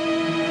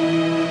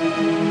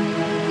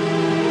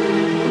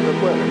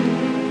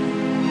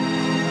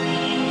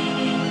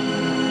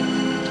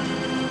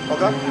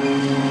 Okay?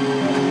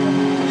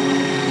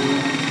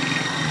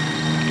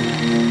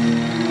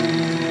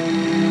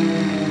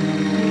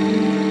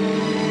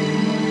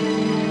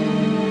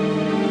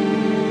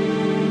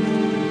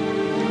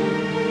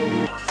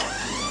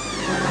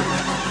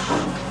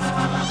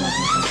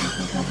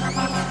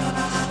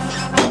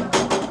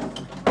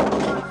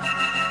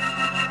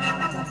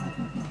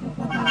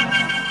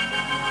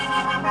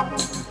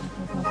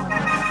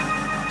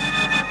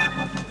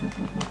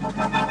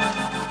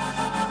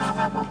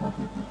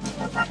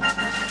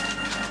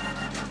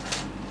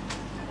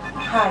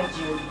 Hi,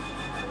 Jude.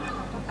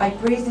 I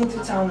breezed into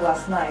town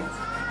last night,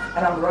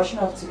 and I'm rushing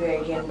off today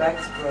again back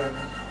to work.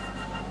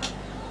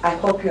 I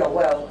hope you are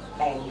well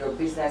and your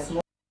business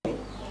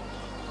moving.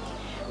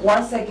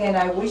 Once again,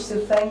 I wish to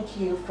thank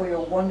you for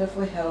your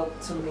wonderful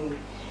help to me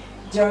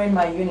during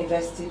my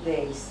university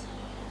days.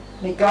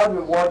 May God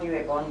reward you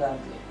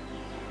abundantly.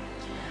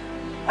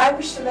 I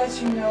wish to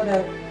let you know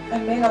that I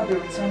may not be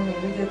returning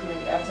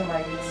immediately after my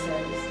youth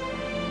service,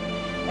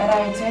 and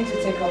I intend to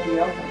take up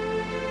the offer.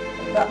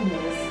 That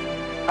means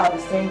I'll be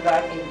staying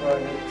back in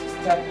Berlin to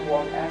start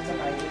work after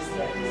my youth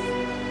service.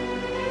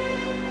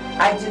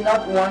 I do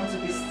not want to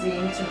be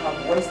seen to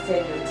have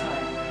wasted your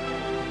time.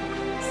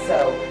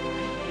 So,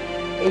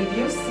 if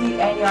you see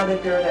any other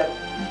girl that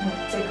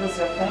tickles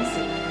your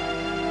fancy,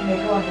 you may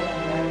go ahead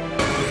and marry her.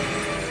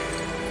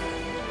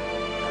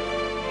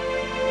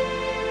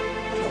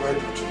 What have I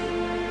done to you?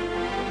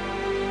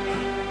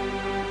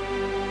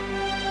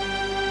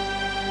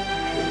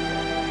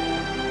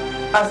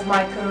 As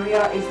my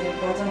career is the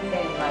important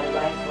thing in my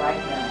life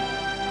right now,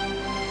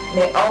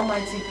 May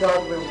Almighty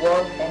God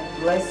reward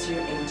and bless you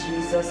in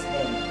Jesus'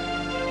 name.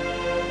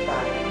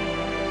 Bye.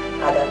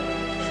 Adam.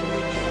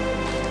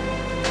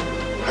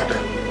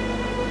 Adam.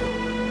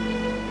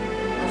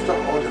 After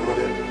all the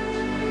money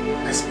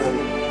I spent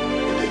in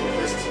the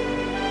university,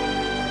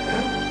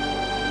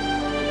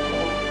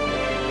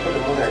 all the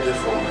money I get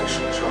from my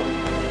shop.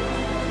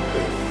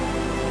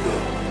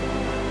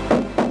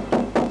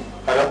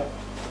 Adam?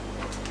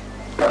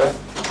 Adam?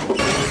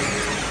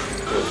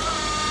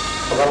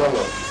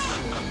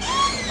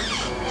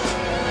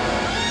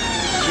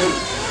 Good.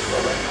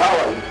 How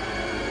are you?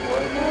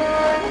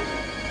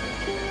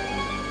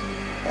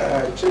 I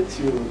checked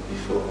you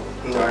before.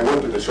 No, I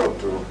went to the shop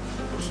to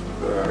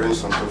arrange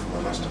something for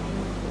my master.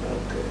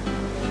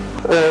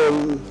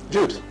 Okay.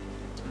 Jude,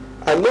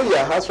 I know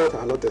your house rent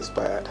are not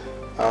expired.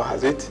 How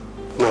has it?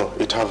 No,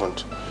 it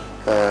haven't.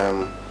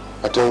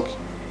 I think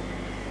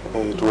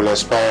it will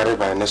expire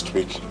by next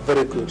week.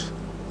 Very good.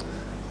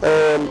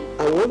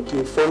 I want to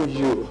inform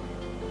you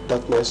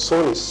that my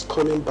son is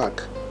coming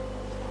back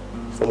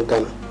from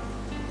Ghana.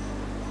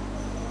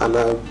 And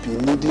I'll be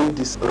needing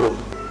this room.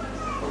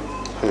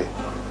 Hey.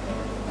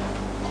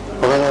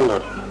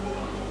 Landlord,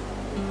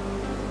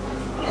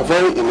 have I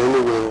in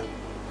any way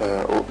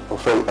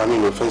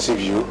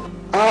offensive you?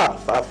 Ah,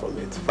 far from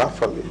it, far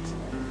from it.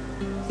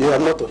 You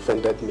have not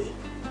offended me.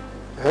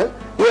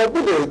 You have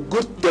been a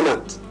good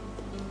tenant.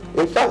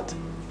 In fact,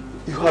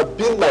 you have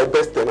been my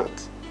best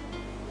tenant.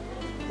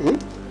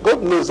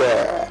 God knows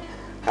I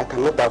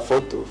cannot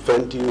afford to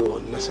offend you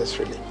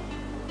unnecessarily.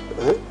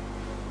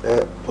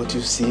 But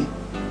you see,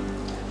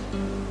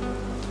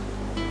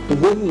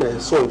 when my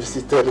son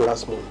visited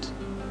last month,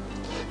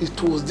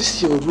 it was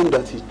this your room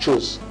that he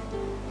chose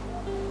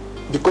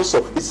because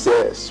of its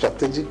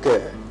strategic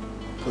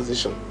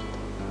position.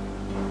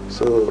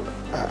 So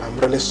I'm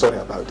really sorry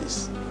about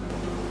this.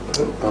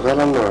 Okay,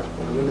 Landlord.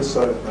 I'm really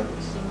sorry about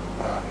this.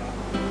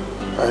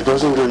 I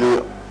don't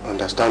really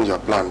understand your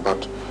plan,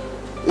 but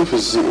if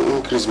it's an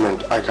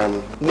increasement, I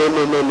can... No.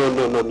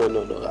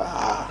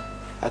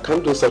 I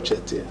can't do such a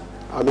thing.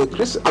 I'm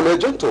a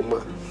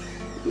gentleman.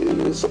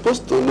 You're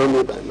supposed to know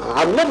me by now.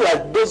 I'm not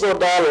like those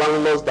other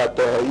landlords that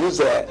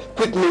use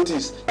quick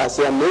notice as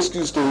an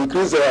excuse to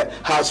increase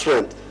house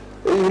rent.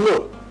 You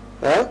know,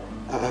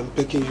 I'm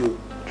begging you,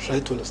 try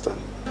to understand.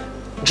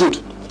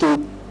 Jude, to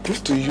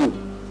prove to you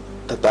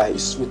that I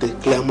is with a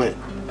clear mind,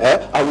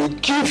 I will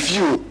give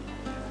you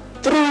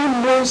 3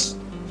 months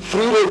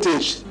free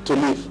rentage to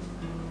live.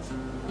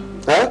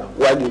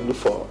 While you look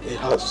for a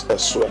house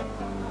elsewhere.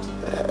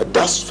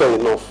 That's fair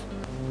enough.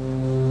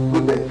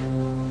 Good day.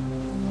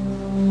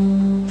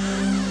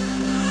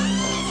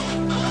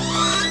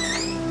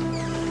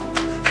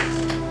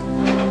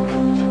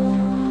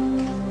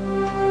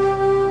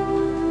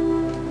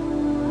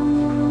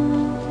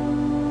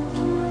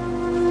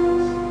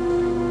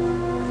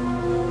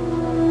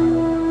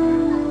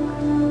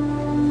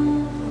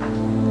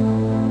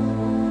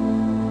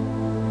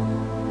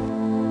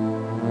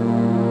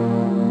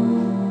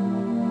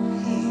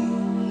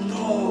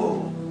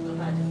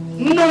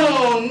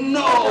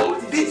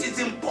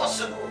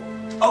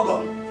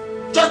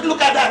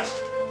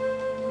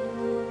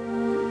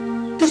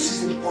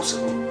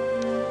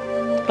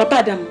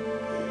 Adam,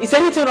 is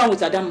anything wrong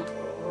with Adam?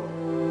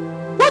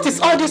 What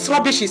is all this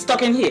rubbish he's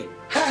talking here?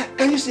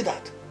 Can you see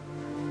that?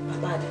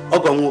 Papa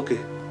Adam. Okay.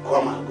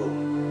 Come and go.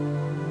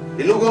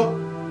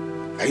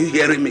 Inugo, are you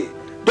hearing me?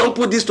 Don't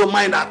put this to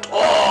mind at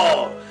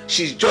all.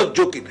 She's just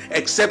joking,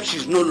 except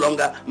she's no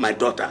longer my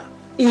daughter.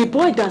 A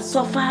boy that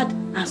suffered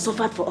and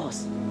suffered for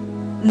us.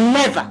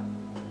 Never.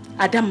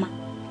 Adam,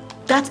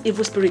 that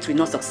evil spirit will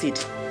not succeed.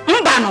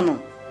 No.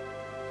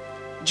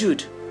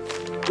 Jude,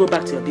 go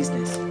back to your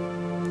business.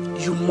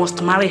 You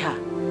must marry her.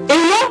 Do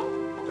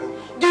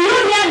you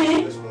hear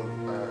me? Yes,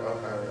 Mom. I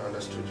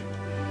understood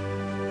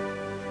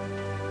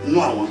you. No,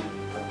 I won't.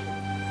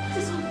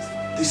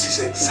 This is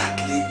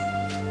exactly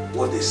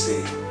what they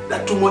say.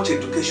 That too much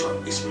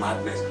education is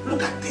madness.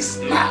 Look at this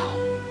now.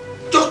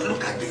 Just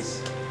look at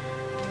this.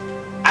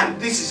 And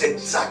this is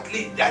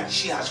exactly that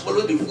she has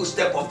followed the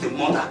footsteps of the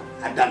mother,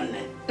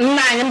 Adanne. No.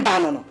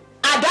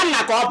 Adanne.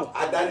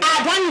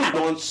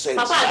 Nonsense.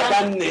 Papa,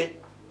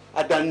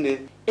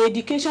 Adanne.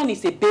 Education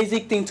is a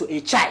basic thing to a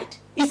child.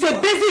 It's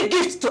a basic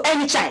gift to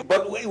any child.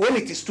 But when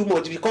it is too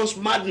much, it becomes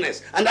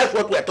madness. And that's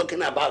what we are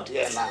talking about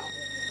here now.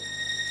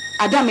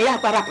 Adam, ya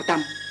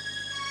paraputam.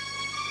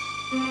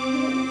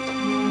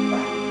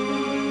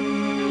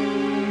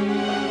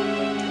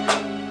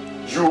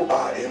 You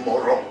are a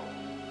moron.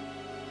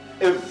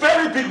 A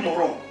very big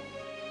moron.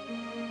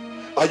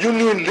 Are you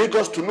new in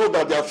Lagos to know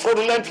that they are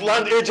fraudulent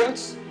land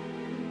agents?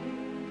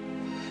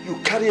 You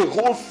carry a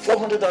whole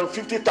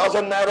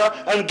 450,000 naira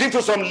and give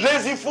to some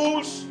lazy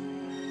fools?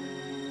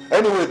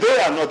 Anyway,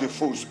 they are not the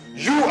fools.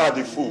 You are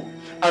the fool.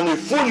 And a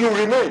fool you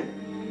remain.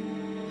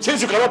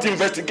 Since you cannot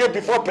investigate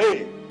before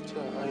paying.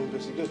 I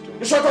investigate too.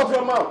 You shut up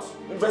your mouth.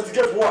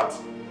 Investigate what?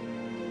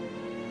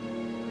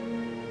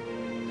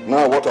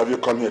 Now what have you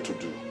come here to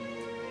do?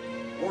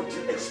 What do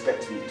you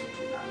expect me to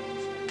do now?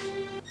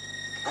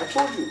 I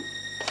told you.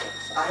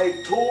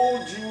 I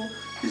told you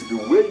it's the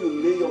way you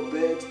lay your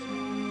bed,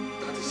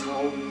 that is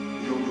how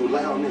you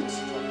lie on it.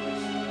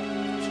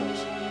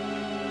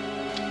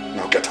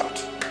 Now get out.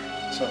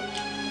 Sir.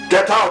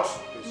 Get out!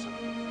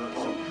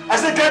 I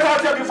said get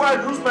out here before I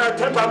lose my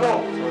temper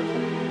more.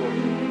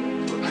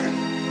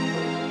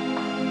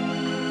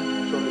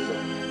 Sorry, sir.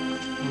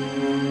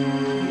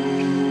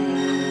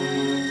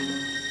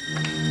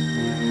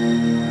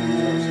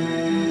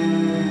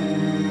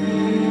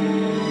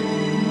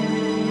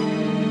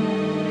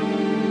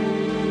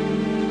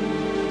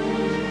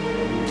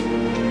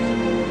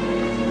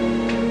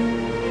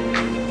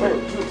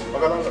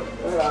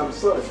 I'm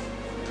sorry.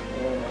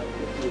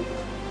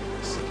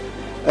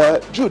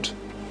 Jude,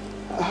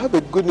 I have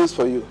a good news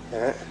for you.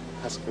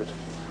 That's good.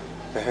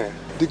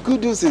 The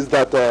good news is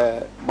that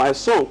my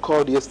son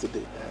called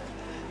yesterday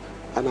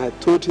and I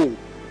told him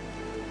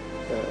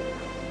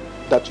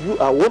that you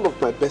are one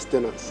of my best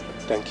tenants.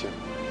 Thank you.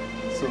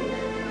 So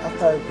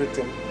after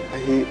everything,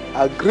 he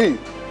agreed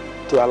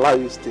to allow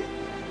you to stay.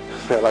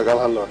 Like a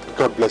landlord.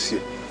 God bless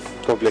you.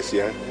 God bless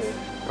you.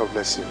 God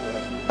bless you.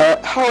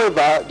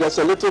 However, there's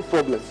a little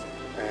problem.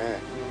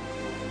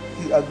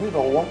 He agreed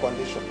on one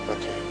condition.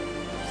 Okay.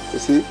 You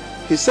see,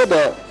 he said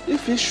that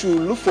if he should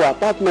look for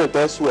apartment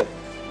elsewhere,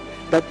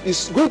 that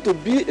it's going to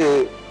be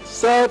a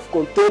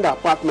self-contained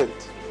apartment.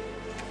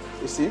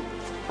 You see,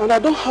 and I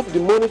don't have the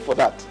money for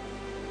that.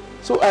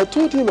 So I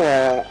told him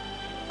I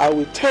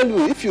will tell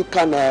you if you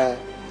can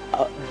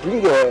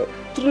bring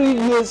 3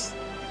 years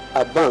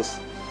advance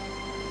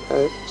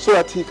so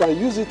that he can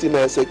use it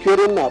in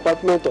securing an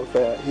apartment of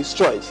his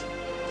choice.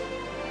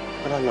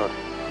 But I know.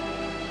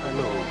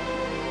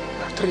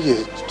 3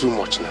 years is too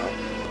much now.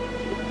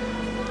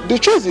 The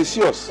choice is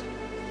yours.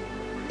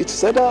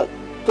 It's either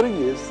 3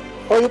 years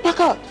or you pack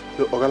out.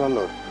 No,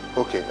 landlord.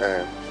 Okay,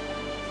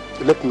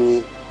 let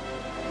me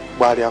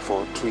buy there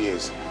for 2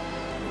 years.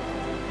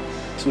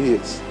 2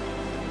 years.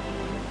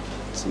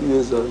 2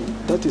 years,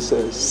 that is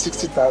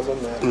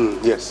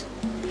 60,000. Yes.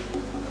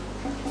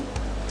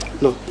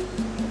 No,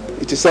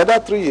 it is either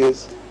 3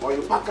 years or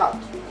you pack out.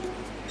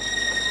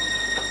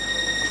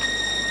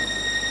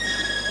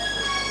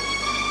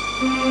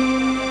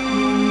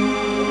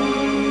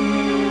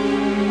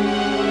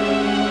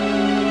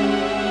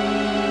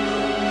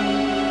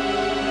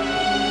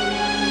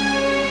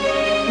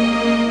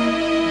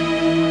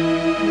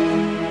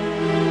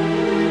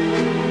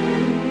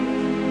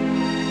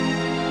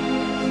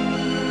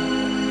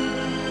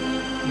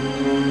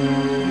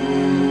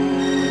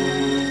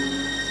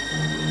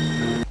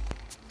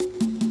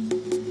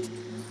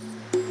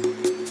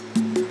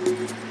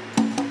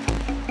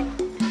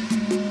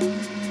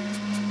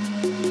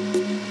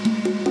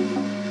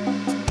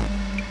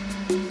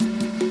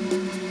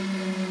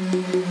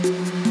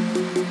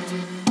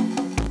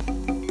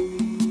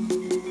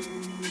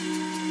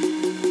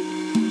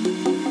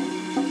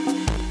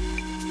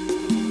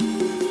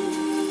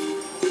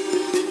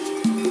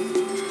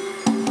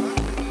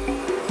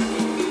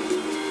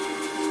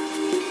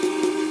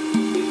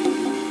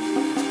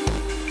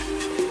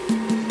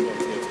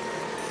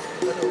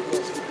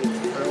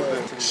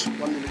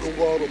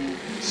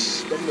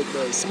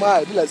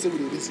 Smile, be like say we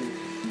dey reason.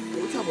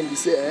 What happen be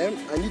say, I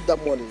need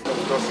that money.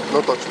 Just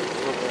not touch me.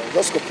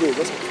 Just cooperate,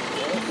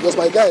 because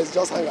my guys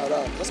just hang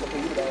around. Just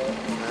cooperate with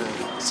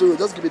that. So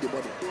just give me the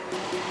money.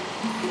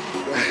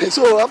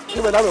 So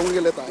after that we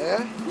get letter,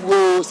 we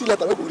go see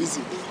letter, we go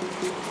reason.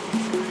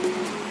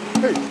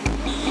 Hey.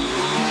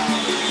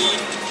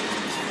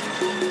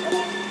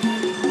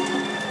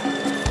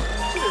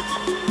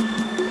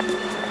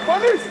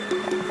 Police!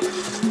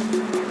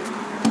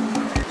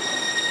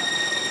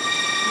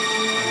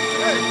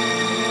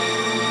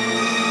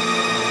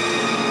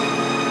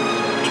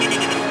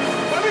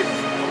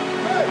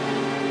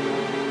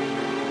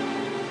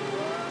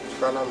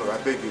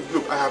 I beg you.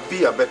 Look, I have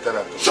been a better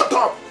tenant. Shut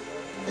up!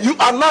 You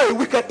are now a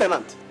wicked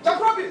tenant. Jack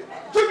Robin,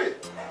 Jimmy,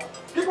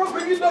 keep on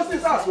bringing those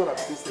things out. No,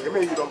 this thing. I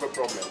mean, you don't have a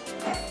problem.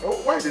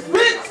 Why did you?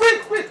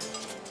 Quick!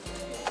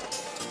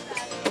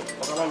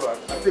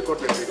 I think God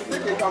bless you.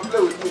 Think you can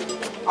play with me.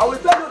 I will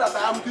tell you that I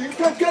am the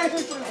KK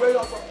history where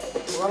you're from.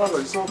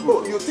 It's not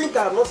good. You think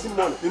I have not seen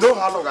money? You know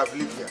how long I've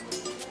lived here?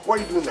 Why are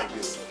you doing like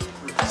this?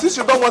 Since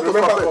you don't want to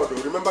remember God,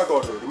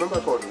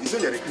 remember God. You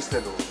say you're a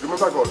Christian, though.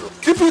 Remember God.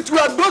 If it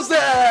were those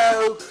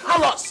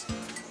halos,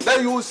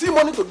 then you will see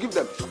money to give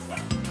them.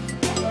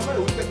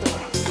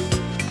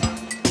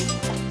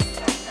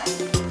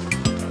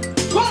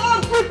 Go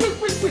on, quick!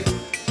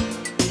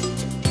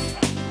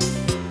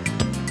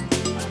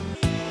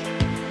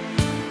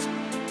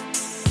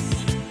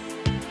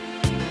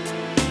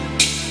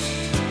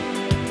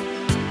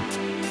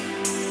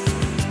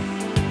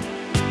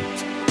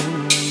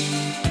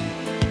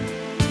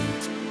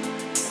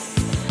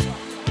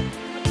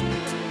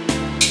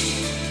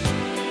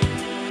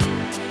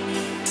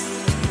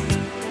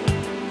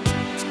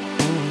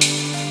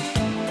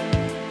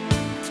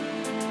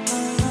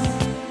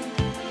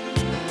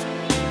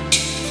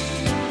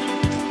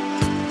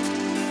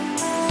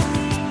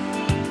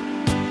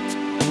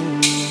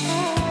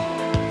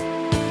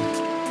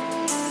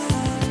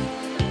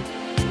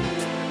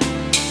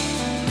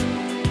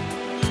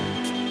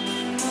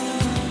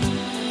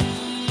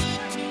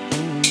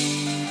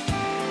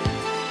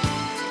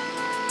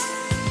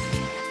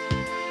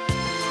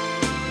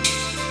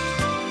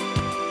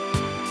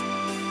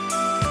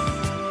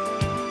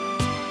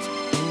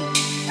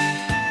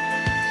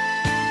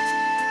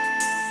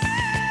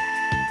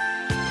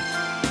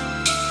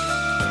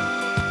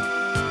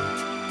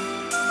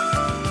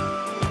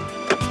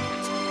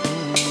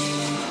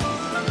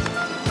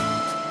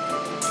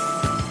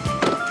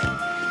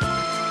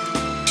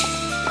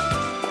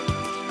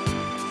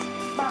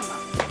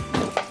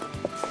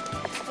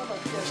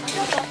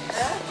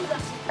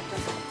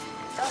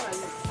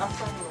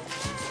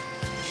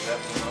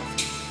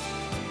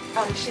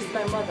 she's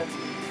my mother.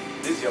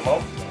 This is your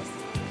mom? Yes.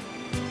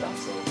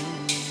 That's so.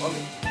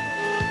 Mommy.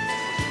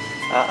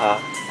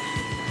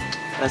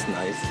 That's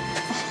nice.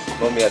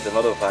 Mommy, as a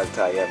matter of fact,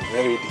 I am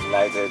very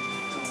delighted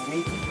to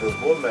meet the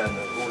woman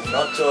who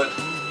nurtured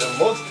the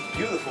most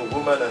beautiful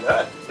woman on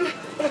earth.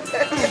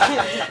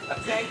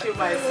 Thank you,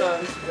 my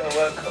son. You're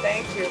welcome.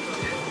 Thank you.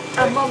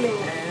 And Mommy,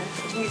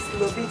 who is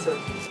Lobito?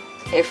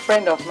 A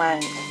friend of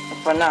mine,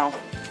 for now.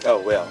 Oh,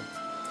 well,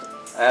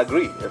 I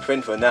agree, a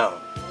friend for now.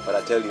 But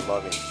I tell you,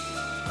 Mommy,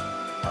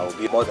 I will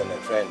be more than a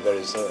friend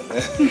very soon.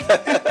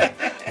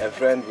 A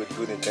friend with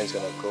good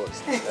intention, of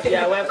course.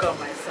 You're welcome,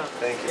 my son.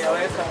 Thank you. You're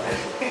welcome.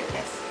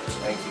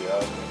 Thank you.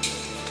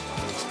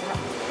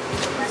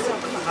 My son,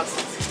 come and have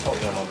something. Oh,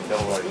 no, Mommy,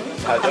 don't worry.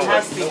 Don't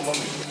worry. No,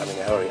 Mommy. I'm in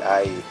a hurry. I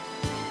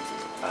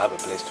have a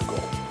place to go.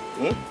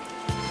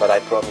 But I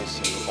promise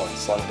you, on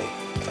Sunday,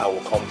 I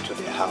will come to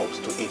the house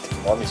to eat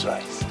Mommy's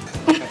rice.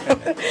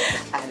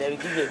 And they will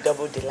give you a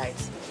double delight.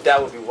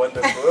 That would be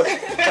wonderful.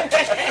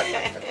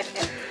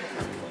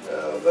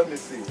 Let me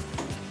see.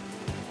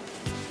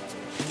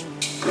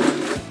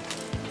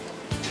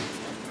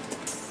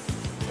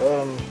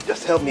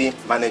 Just help me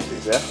manage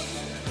this, eh?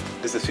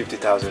 This is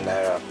 50,000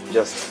 naira,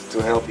 just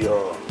to help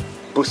you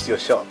boost your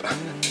shop.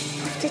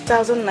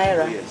 50,000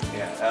 naira? Yes,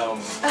 yeah.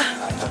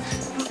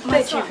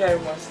 Thank you very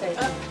much. Thank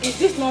you. Is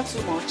this not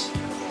too much?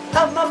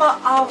 Mama,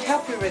 I'll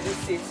help you with this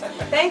seat.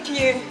 Thank you.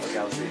 Okay,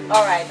 I'll see you.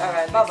 All right.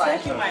 Bye-bye.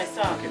 Thank you, my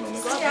son. Okay,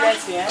 Mama. God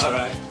bless you. All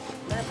right.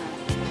 Bye-bye.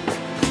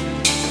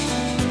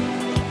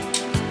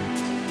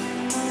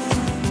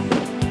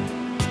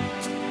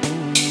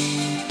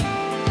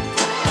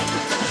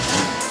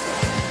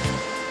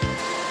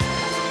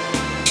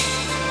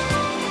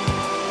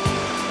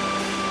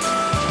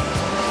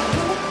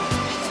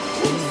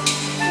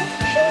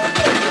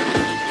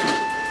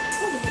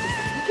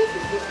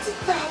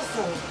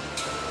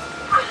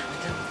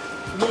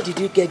 Where did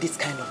you get this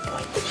kind of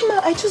boy?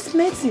 Mama, I just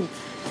met him.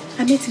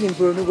 I met him in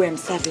Borno where I'm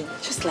serving.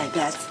 Just like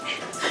that.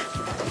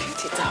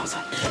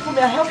 50,000. Mommy,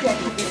 I'll help you and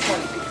keep this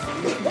one.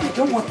 I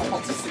don't want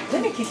Mama to see.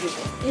 Let me keep it.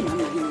 Hey,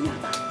 Mama, give me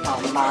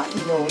Mama,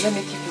 no, let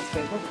me keep it for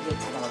you. What do you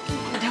get about it?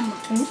 Madam,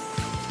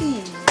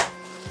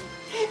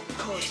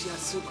 God, you are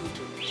so good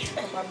to me.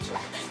 Mama,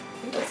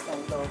 you just my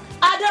love.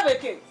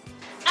 Adabeke!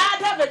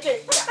 Adabeke!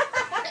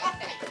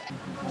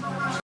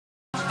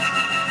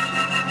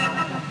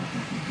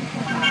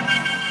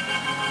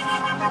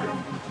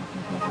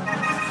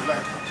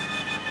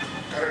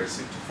 Carry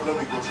receipt. Follow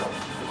me, go shop.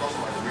 Because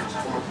my rich,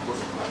 come on, go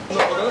supply. No,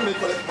 let me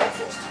collect that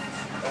first.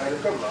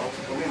 Come now.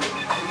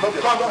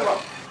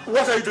 Come.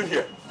 What are you doing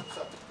here?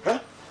 Huh?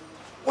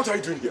 What are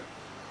you doing here?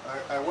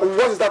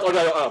 What is that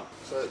under your arm?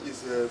 Sir,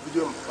 it's a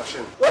video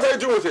machine. What are you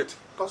doing with it?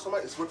 Customer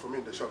is waiting for me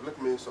in the shop.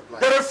 Let me supply.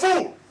 You're a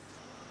fool!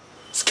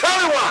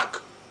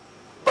 Scallywag!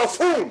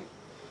 Buffoon!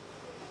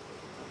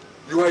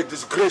 You are a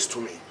disgrace to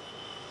me.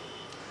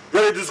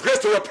 You're a disgrace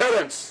to your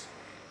parents.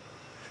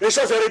 In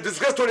short, you're a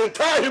disgrace to the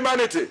entire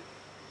humanity.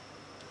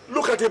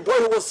 Look at a boy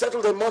who was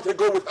settled a month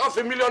ago with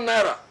 500,000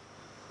 naira,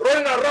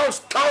 running around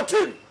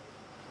touting.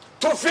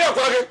 To fear,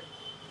 Kwage.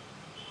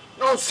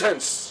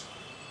 Nonsense.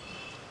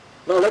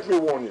 Now let me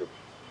warn you.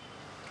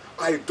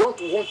 I don't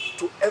want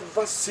to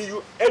ever see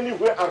you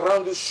anywhere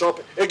around this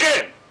shop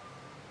again.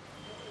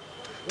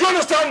 Do you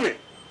understand me?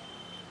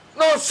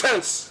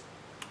 Nonsense.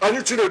 And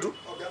you, Chinedu?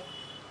 Okay.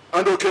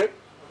 And okay?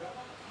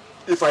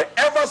 If I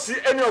ever see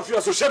any of you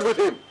associate with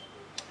him,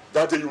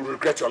 that day you will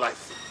regret your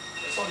life.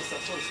 Sorry, sir.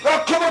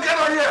 Now come and get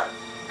out here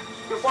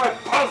before I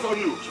pounce on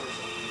you.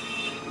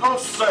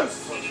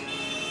 Nonsense.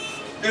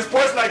 These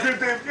boys like you,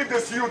 if they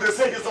see you, they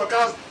say he's some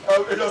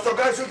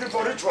guy shooting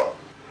for ritual.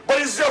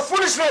 But it's your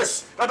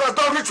foolishness that has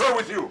done ritual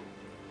with you.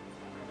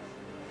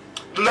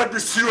 Let me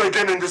see you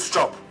again in this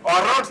shop or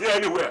around here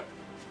anywhere.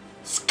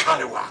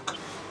 Scallywag.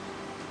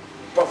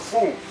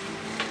 Buffoon.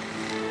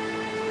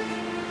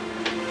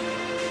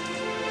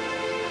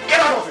 Get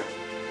out of it.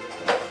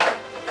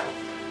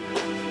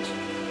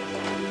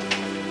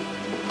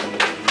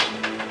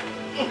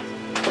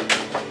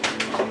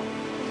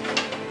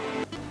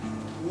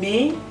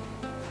 Me?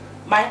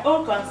 My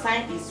own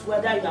concern is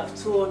whether you have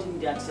told him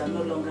that you are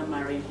no longer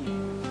marrying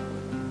him.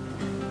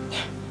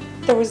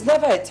 There was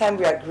never a time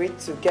we agreed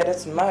together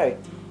to marry.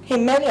 He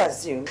merely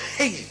assumed.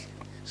 Hey,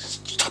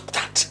 stop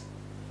that.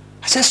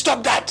 I said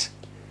stop that.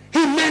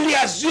 He merely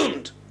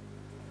assumed.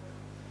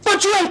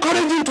 But you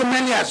encouraged him to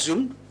merely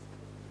assume.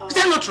 Is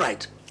that not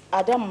right?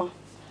 Adama,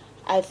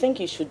 I think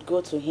you should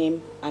go to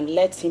him and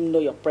let him know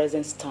your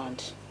present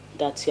stand.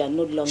 That you are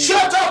no longer...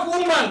 Shut up,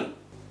 woman!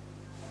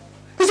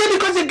 Is it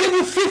because they gave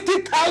you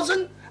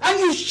 50,000 and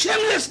you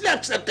shamelessly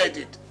accepted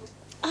it?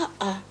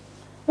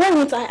 Why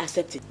won't I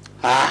accept it?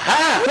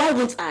 Aha! Why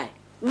won't I?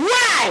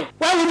 Why?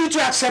 Why would you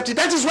to accept it?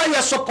 That is why you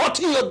are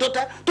supporting your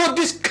daughter to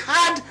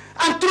discard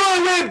and throw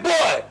away a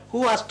boy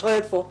who has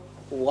toiled for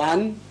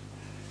 1,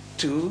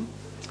 2,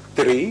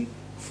 3,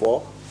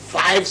 4,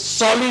 5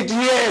 solid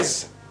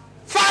years.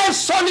 5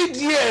 solid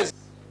years.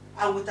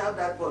 And without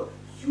that boy,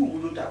 you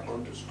wouldn't have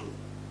gone to school.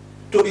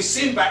 To be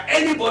seen by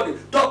anybody,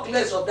 talk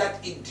less of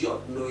that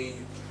idiot knowing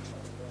you.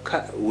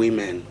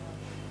 Women.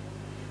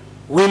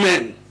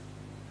 Women,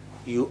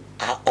 you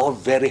are all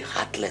very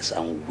heartless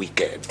and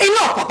wicked.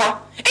 Enough,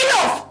 Papa!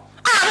 Enough!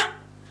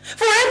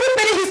 For every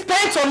penny he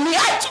spent on me,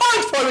 I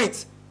toiled for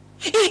it.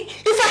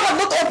 If I had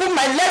not opened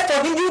my left for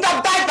him, he would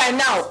have died by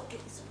now.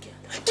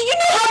 Do you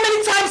know how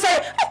many times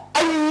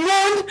I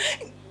moaned,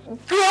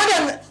 groaned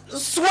and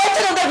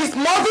sweated under his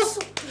muscles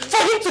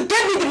for him to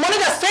get me the money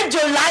that saved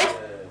your life?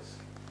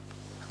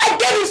 I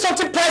gave him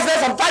something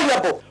priceless and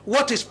valuable.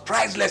 What is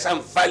priceless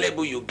and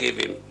valuable you gave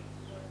him?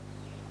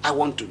 I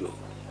want to know.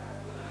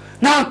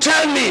 Now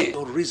tell me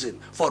your reason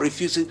for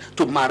refusing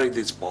to marry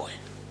this boy.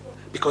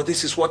 Because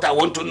this is what I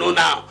want to know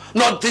now.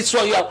 Not this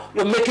one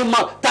you're making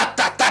mouth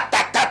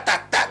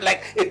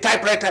like a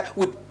typewriter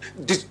with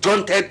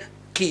disjointed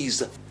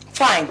keys.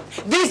 Fine.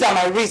 These are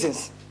my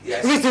reasons.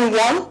 Yes. Reason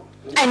 1,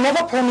 I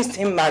never promised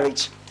him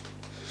marriage.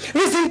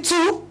 Reason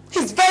 2,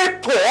 he's very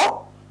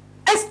poor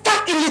and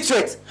stark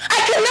illiterate. I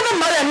can never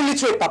marry an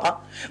illiterate,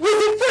 Papa.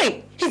 Reason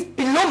 3, he's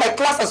below my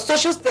class and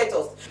social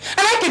status.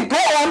 And I can go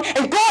on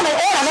and go on and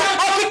on and on.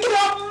 I'll kick him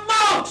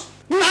out.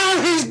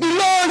 Now he's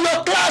below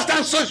your class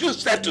and social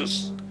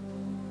status.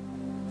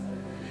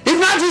 If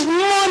not his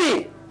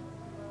money,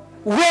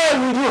 where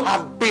would you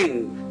have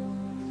been?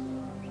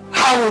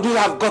 How would you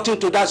have gotten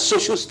to that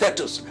social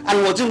status?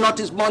 And was it not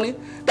his money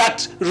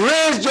that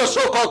raised your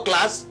so-called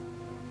class?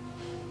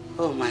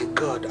 Oh my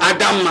God.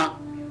 Adama,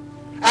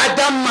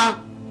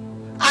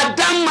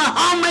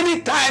 how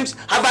many times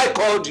have I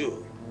called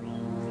you?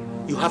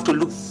 You have to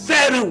look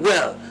very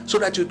well so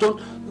that you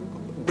don't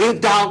bring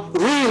down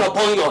ruin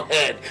upon your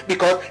head.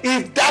 Because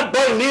if that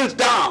boy kneels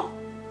down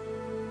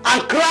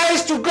and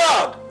cries to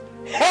God,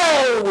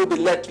 hell will be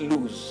let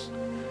loose.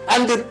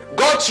 And the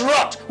God's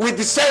wrath will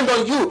descend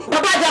on you.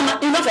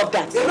 Papa, enough of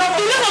that.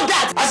 Enough of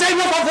that. I say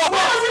enough of what?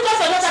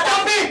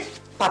 Stop it!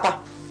 Papa.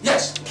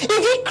 Yes. If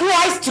he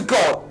cries to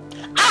God,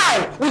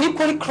 I will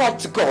equally cry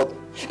to God.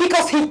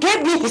 Because he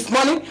gave me his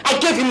money, I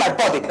gave him my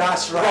body.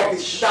 That's right.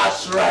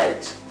 That's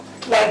right.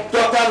 Like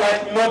daughter,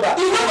 like mother.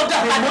 Enough of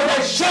that. The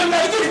mother is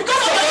shameless. It is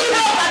because of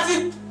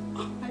that.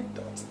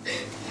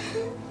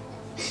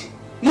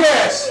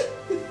 Yes.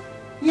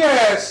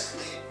 Yes.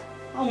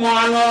 I'm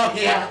not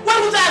here. Why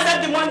would I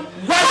accept the money?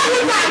 Why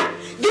would I?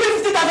 Give me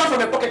 50,000 from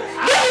my pocket. Give me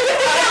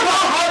 50,000. I'm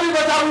not happy,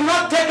 but I will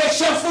not take a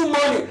shameful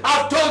money.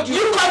 I've told you.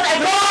 You got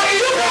everything.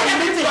 You got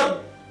everything.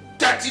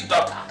 Dirty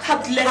daughter.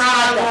 Heartless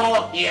I'm mother.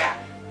 not here.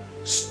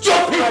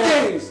 Stupid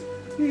things.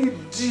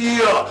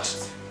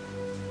 Idiot.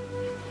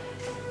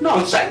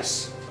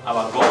 Nonsense.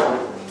 Our God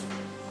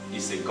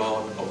is a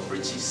God of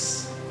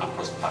riches and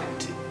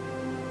prosperity.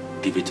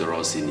 Give it to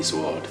us in His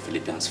word,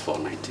 Philippians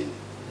 4:19.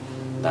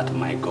 That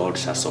my God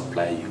shall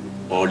supply you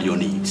all your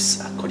needs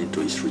according to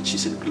His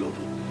riches in glory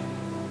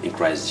in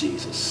Christ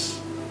Jesus.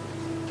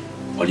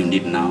 All you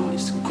need now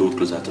is to go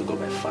closer to God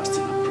by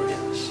fasting and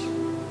prayers.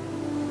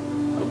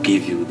 I'll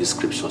give you the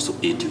scriptures to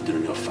aid you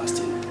during your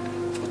fasting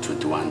for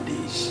 21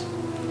 days.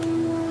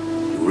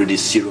 You read it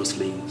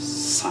seriously.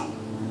 Psalm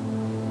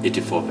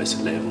 84 verse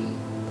 11,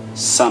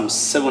 Psalm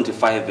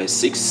 75 verse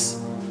 6,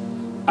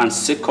 and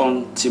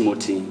 2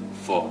 Timothy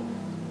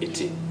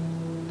 4:18.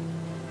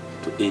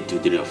 To aid you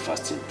during your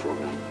fasting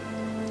program.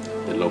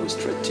 The Lord will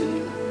strengthen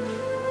you.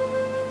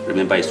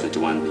 Remember, it's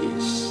 21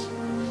 days.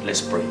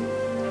 Let's pray,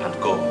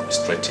 and God will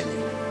strengthen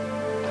you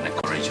and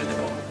encourage you the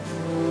more.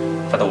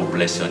 Father, we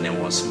bless your name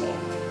once more,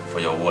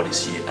 for your word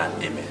is here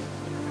and amen.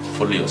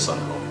 Follow your son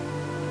home.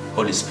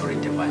 Holy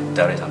Spirit divine,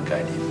 direct and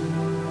guide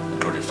him.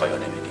 Glorify your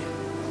name again.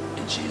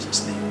 In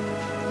Jesus' name.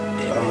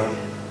 Amen. Amen.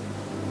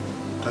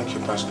 Thank you,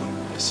 Pastor.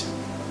 Bless you.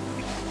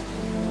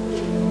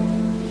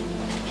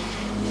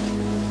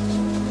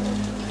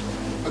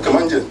 Okay,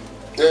 Manje.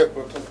 Yeah,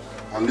 okay.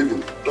 I'm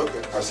leaving.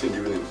 Okay. I'll see you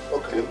in the evening.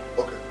 Okay.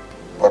 Okay.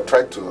 But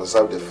try to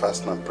observe the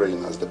fast and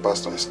praying as the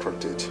pastor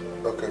instructed.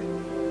 Okay.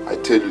 I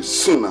tell you,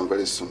 soon and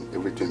very soon,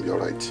 everything will be all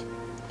right.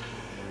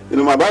 You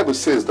know, my Bible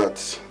says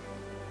that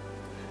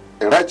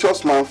a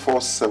righteous man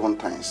falls 7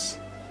 times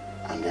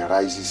and he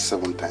rises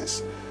 7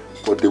 times.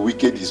 But the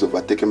wicked is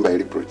overtaken by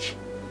reproach.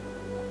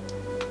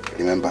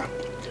 Remember,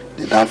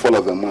 the downfall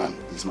of a man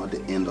is not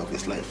the end of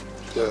his life.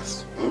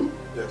 Yes.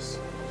 Yes.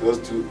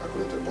 Just do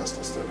according to the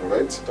pastor said, all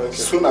right? Thank you.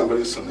 Soon and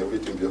very soon,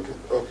 everything will be okay.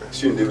 Okay.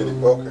 See you in the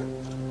evening. Okay.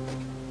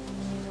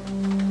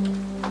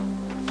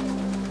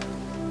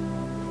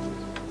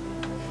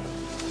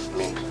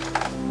 Me.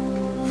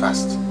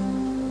 Fast.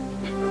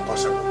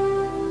 Impossible.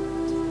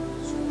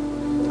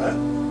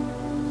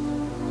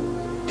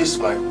 This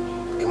my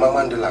Imam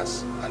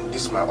Mandelas and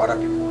this my other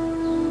people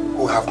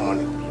who have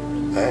money.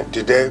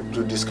 Did they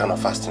do this kind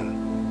of fasting?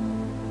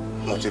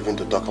 Not even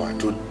to talk about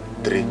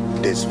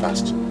 2-3 days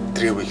fast.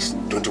 3 weeks,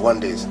 21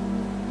 days.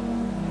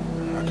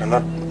 I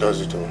cannot do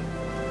it.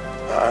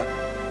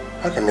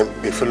 How can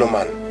a fellow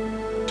man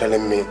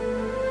telling me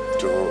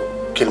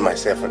to kill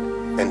myself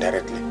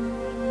indirectly?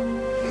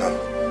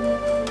 No.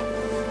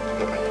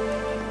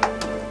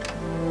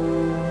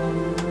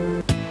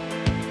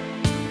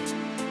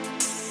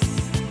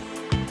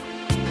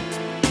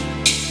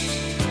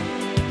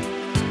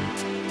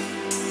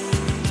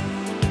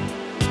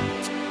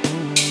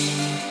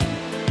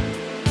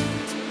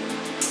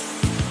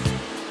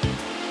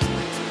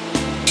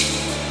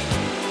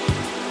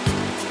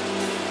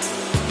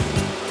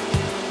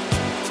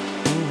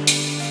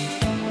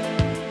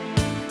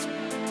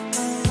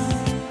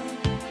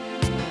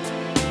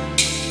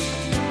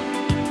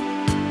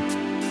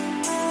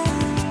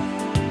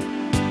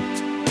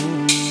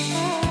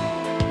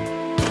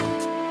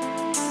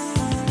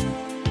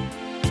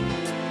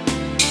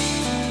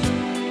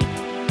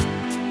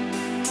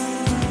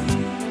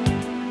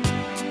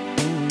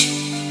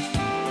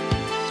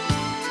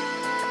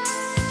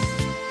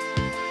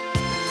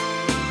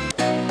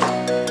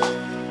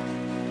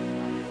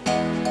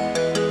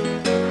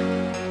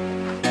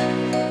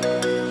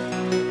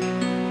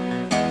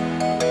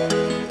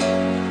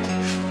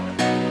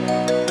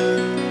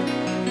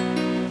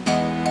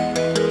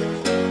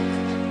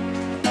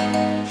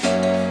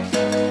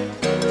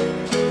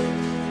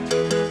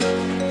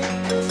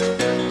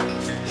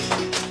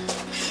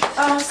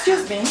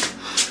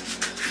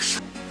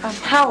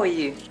 How are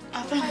you?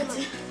 I'm fine.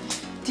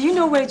 Do you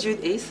know where Jude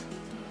is?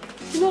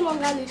 He no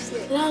longer lives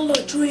here.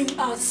 Landlord threw him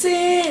out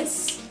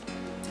since.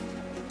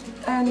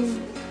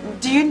 And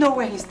do you know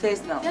where he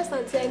stays now? Yes,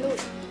 Auntie, I know.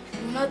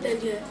 I will not tell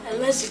you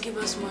unless you give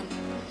us money.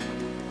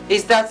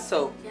 Is that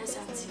so? Yes,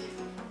 Auntie.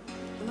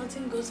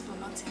 Nothing goes for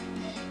nothing.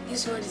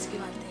 This word is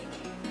give and take.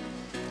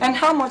 And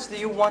how much do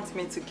you want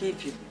me to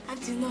give you?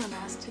 Auntie, no,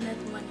 no,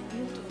 student money.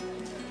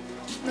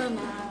 No,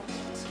 no.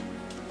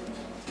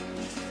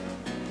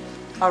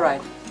 All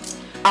right.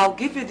 I'll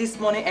give you this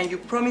money and you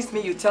promise me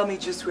you tell me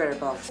just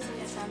whereabouts.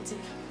 Yes, Auntie.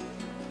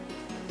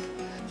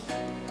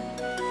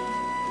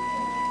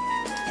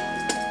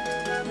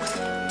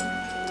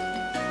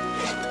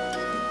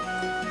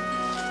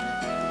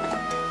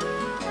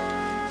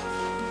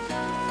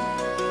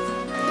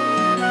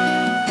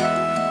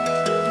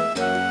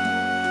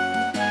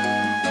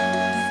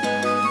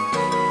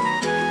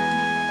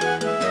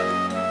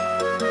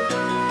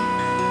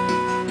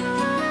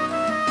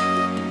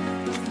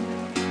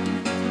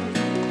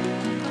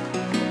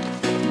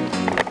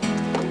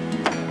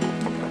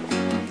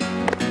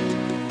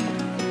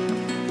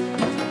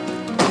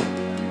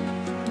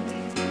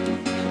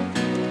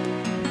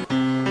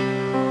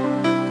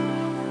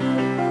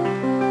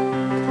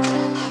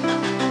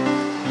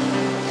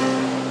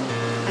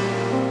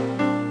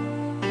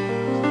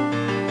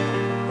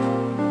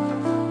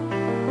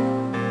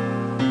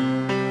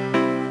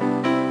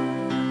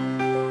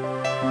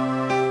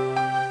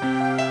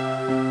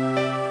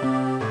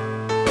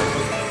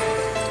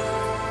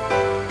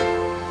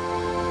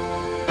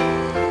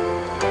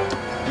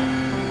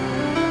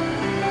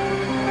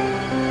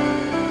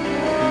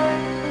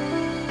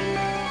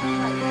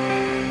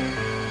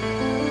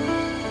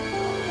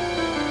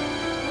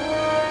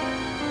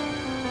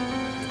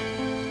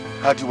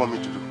 How do you want me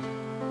to do?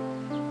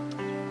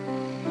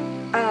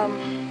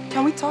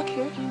 Can we talk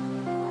here?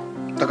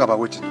 Talk about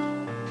waiting.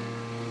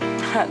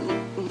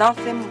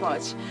 Nothing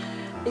much.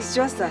 It's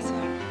just that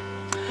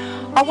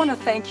I want to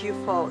thank you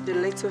for the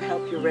little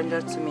help you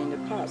rendered to me in the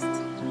past.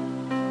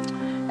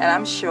 And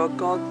I'm sure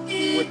God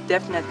would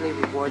definitely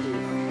reward you.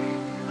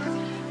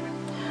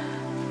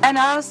 And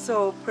I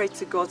also pray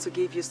to God to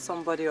give you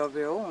somebody of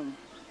your own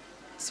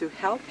to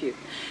help you,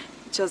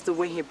 just the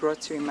way He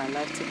brought you in my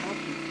life to help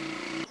me.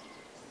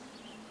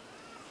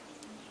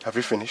 Have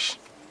you finished?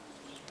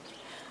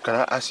 Can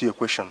I ask you a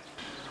question?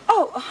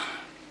 Oh,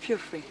 feel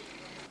free.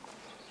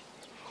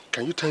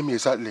 Can you tell me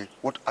exactly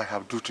what I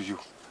have done to you?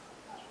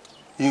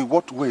 In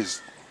what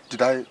ways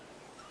did I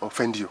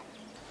offend you?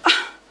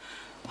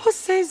 Who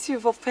says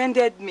you've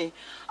offended me?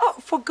 Oh,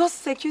 for God's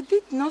sake, you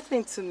did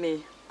nothing to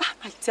me.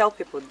 I tell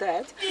people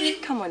that.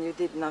 Come on, you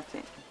did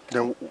nothing.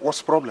 Then what's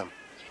the problem?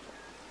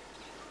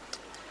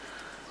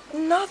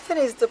 Nothing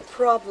is the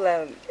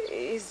problem.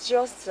 It's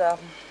just,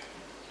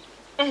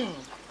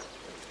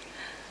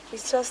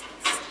 it's just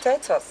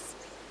status.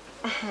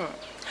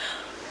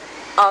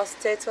 Our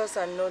status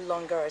are no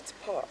longer at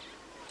par.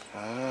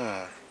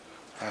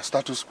 Our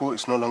status quo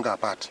is no longer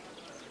apart.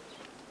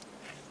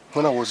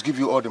 When I was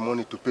giving you all the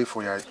money to pay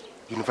for your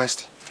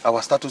university,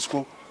 our status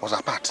quo was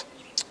apart.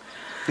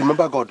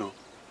 Remember God, though?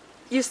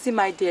 You see,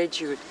 my dear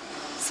Jude,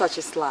 such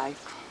is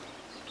life.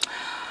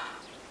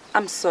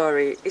 I'm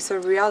sorry, it's a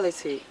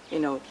reality, you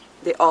know,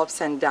 the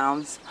ups and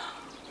downs,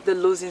 the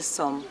losing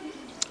some,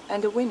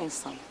 and the winning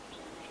some.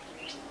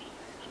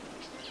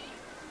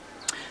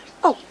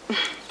 Oh,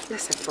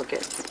 lest I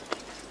forget.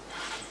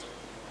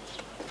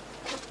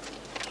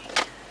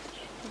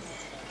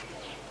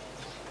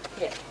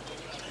 Here,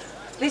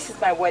 this is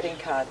my wedding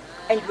card,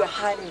 and you are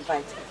highly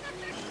invited.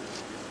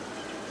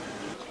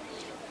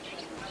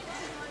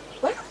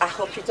 Well, I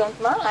hope you don't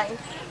mind.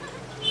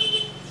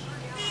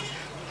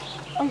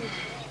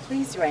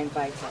 Please, you are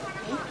invited.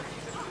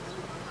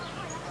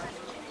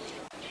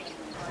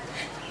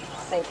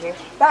 Thank you.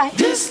 Bye.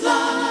 This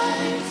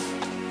life,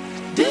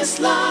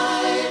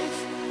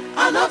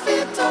 I know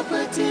fit up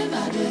waiting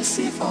I dey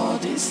see for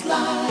this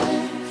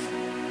life.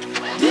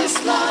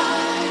 This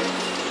life,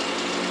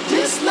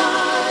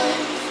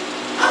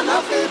 I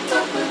know fit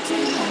up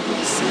waiting I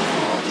dey see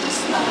for this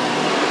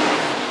life.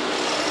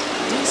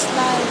 This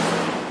life,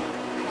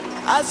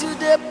 as you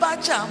dey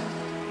patch am,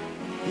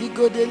 he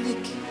go dey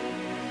leak.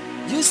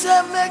 You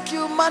say make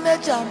you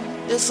manage am,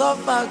 the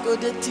suffer go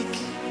dey tick.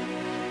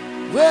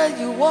 Where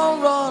you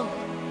won't run,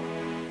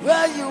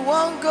 where you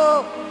won't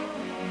go,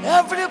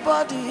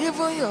 everybody,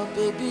 even your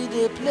baby,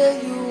 they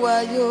play you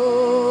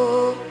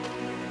wayo.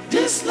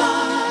 This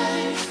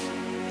life,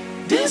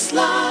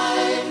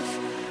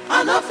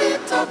 I know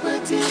fit up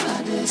waiting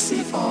I dey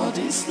see for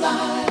this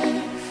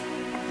life.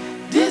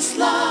 This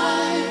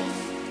life,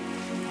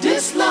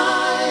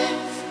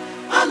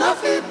 I know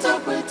fit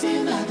up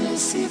waiting I dey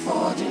see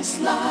for this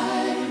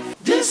life.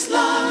 This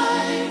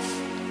life,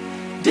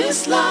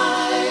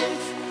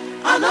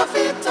 I know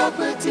fit up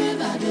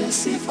waiting I dey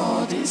see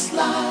for this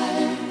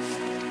life.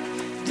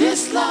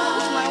 This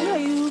life. Why are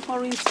you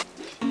hurrying?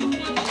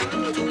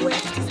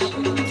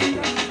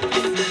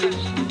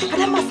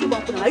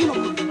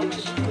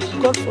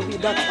 God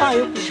forbid that I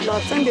hope we should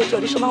attend a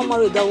traditional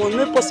marriage that was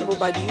made possible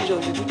by the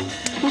usual Juju.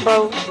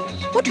 But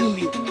what do you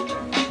mean?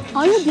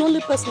 Are you the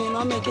only person in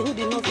America who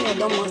did not hear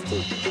that man's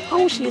story?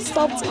 How she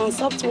served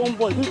one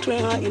boy who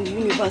trained her in the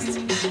university.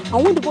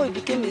 And when the boy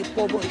became a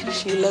poor boy,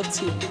 she left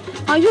him.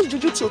 I used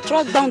Juju to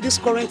track down this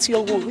current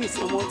young one who is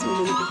a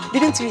multi-millionaire.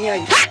 Didn't you hear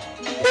it?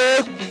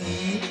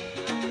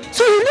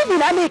 So you live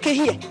in America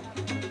here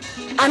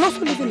and also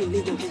living in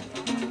Lagos.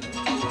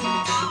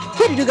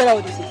 Where did you get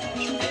all this?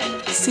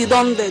 Sit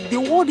down there. The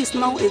world is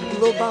now a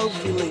global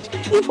village.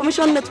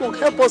 Information network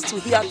help us to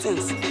hear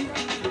things.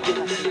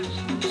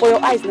 For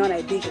your eyes now,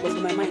 I think, but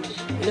for my mind,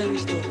 let me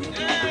stop.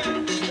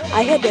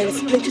 I heard there is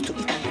plenty to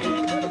eat.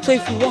 So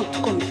if you want to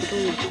come, if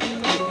you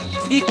don't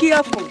want, be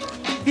careful.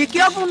 Be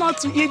careful not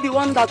to eat the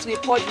one that will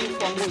purge you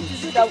from home.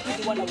 See that will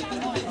be the one that will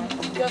purge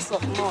you. Just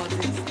of more.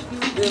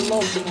 They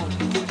love more.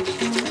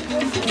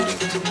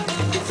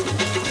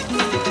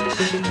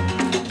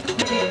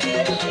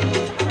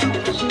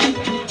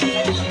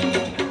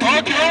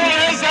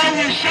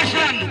 We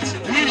shouldn't.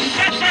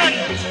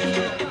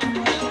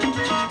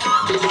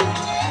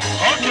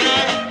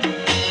 Okay.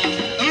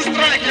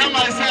 Instead of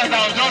myself,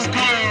 I'll just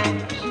go.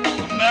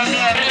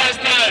 Next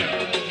time,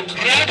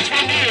 react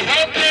for me,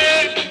 help me,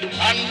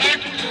 and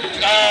make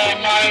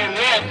my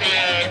work a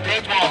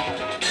great one.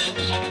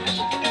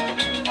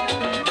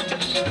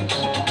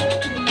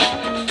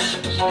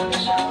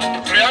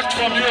 React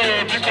from you,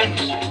 because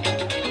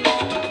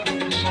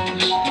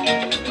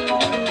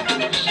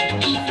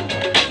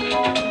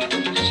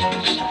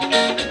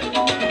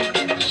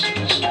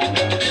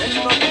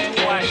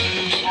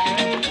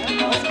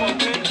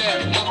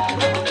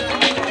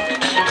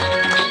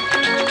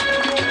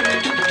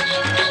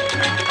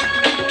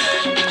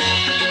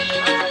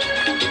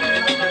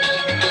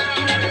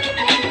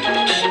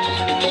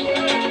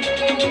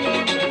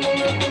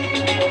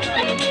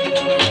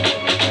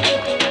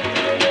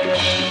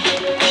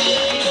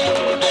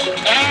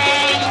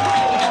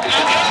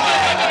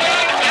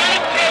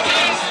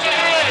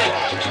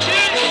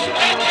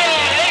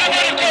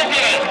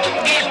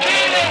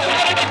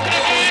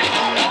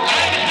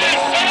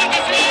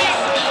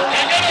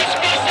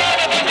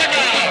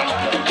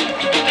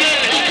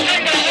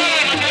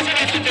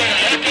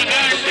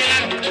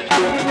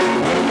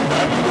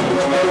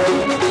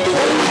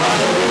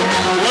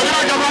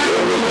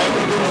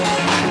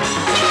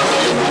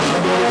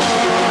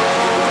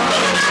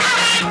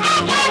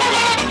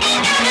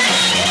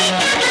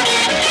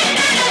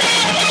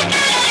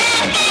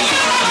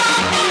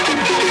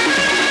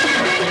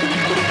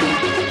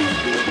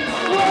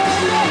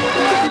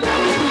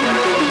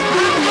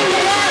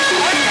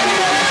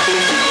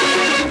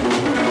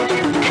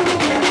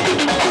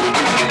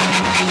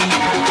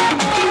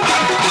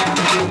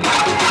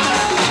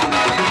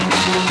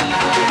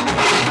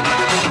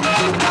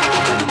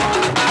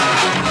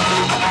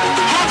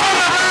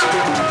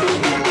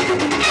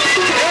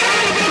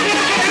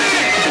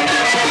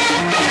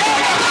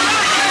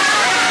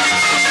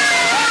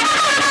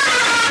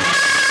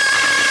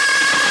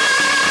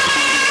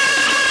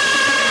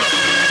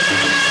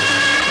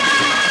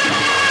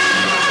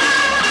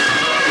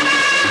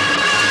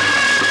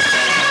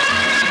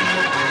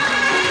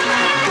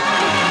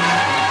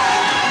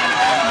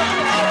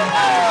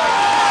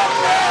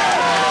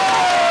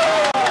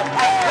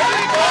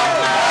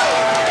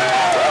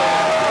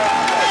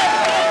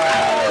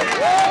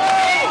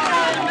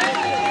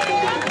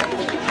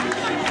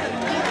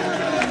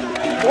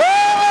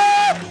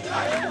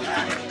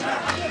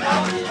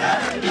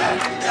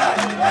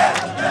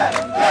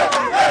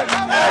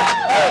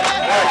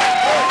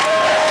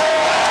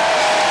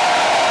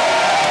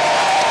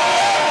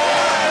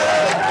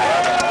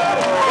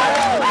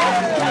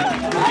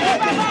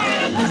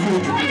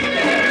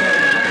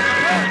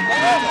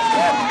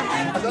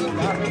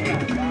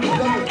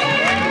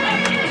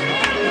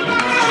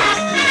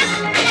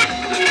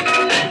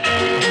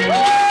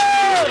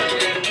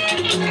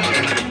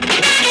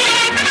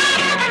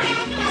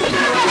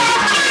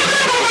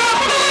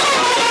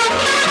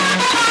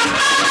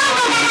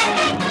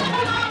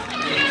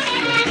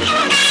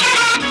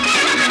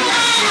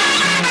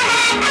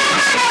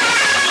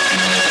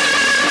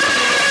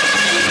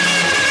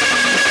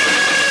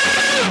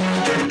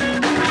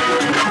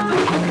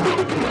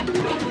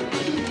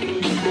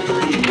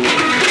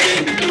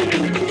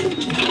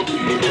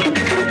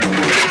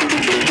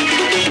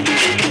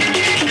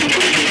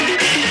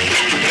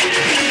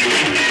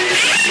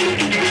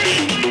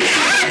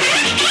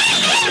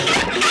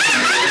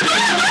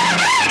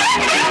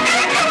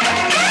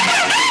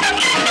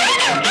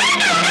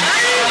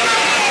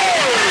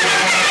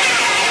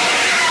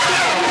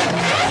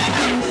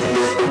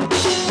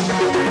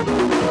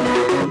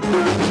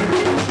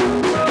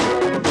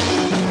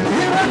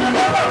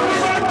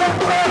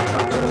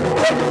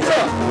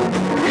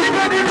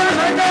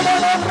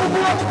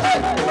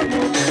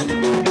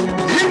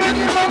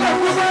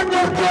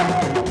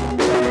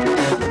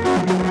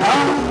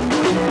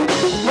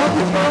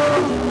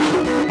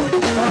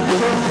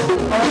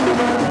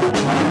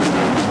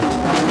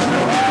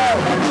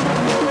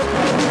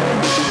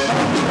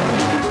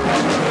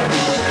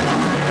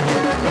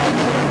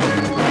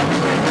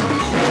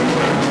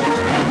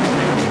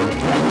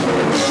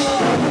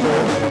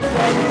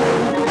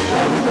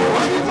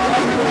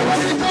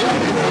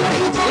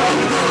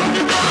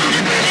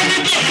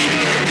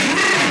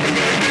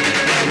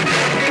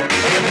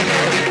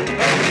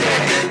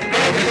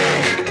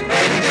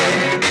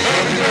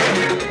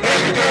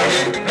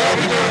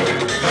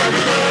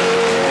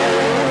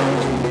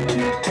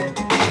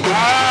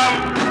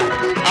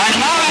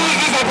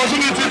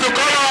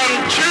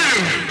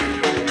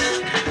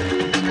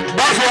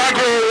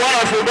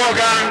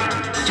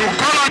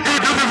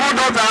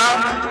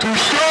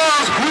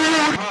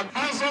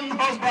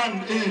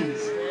name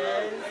is?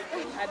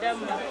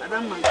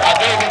 Adama.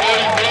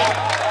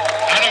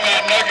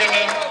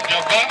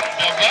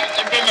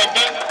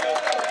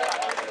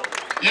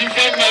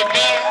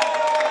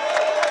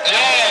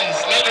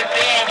 Yes, let it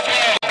go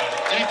fall.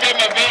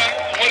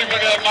 What if I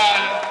get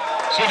mine?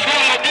 So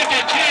far, I beat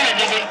the king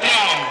is in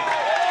town.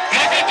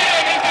 Look at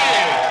that,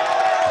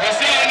 you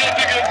see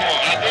anything you go.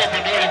 I don't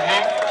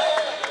know.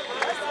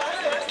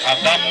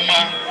 Adama,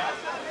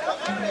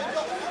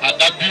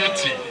 Ada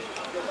beauty.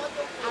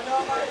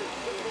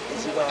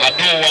 I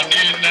don't want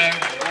in there.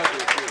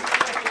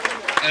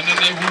 And then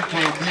they will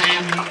put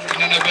and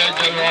then they beg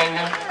you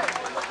all.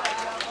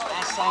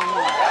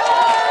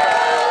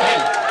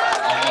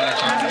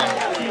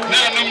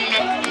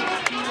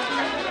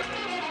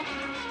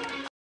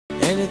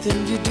 Anything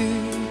you do,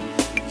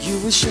 you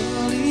will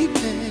surely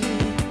pay.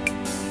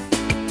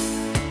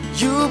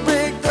 You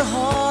break the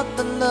heart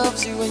that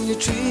loves you when you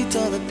treat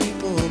other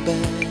people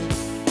bad.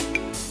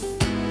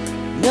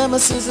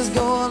 Nemesis is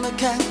gonna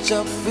catch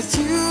up with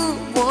you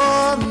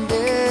one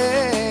day.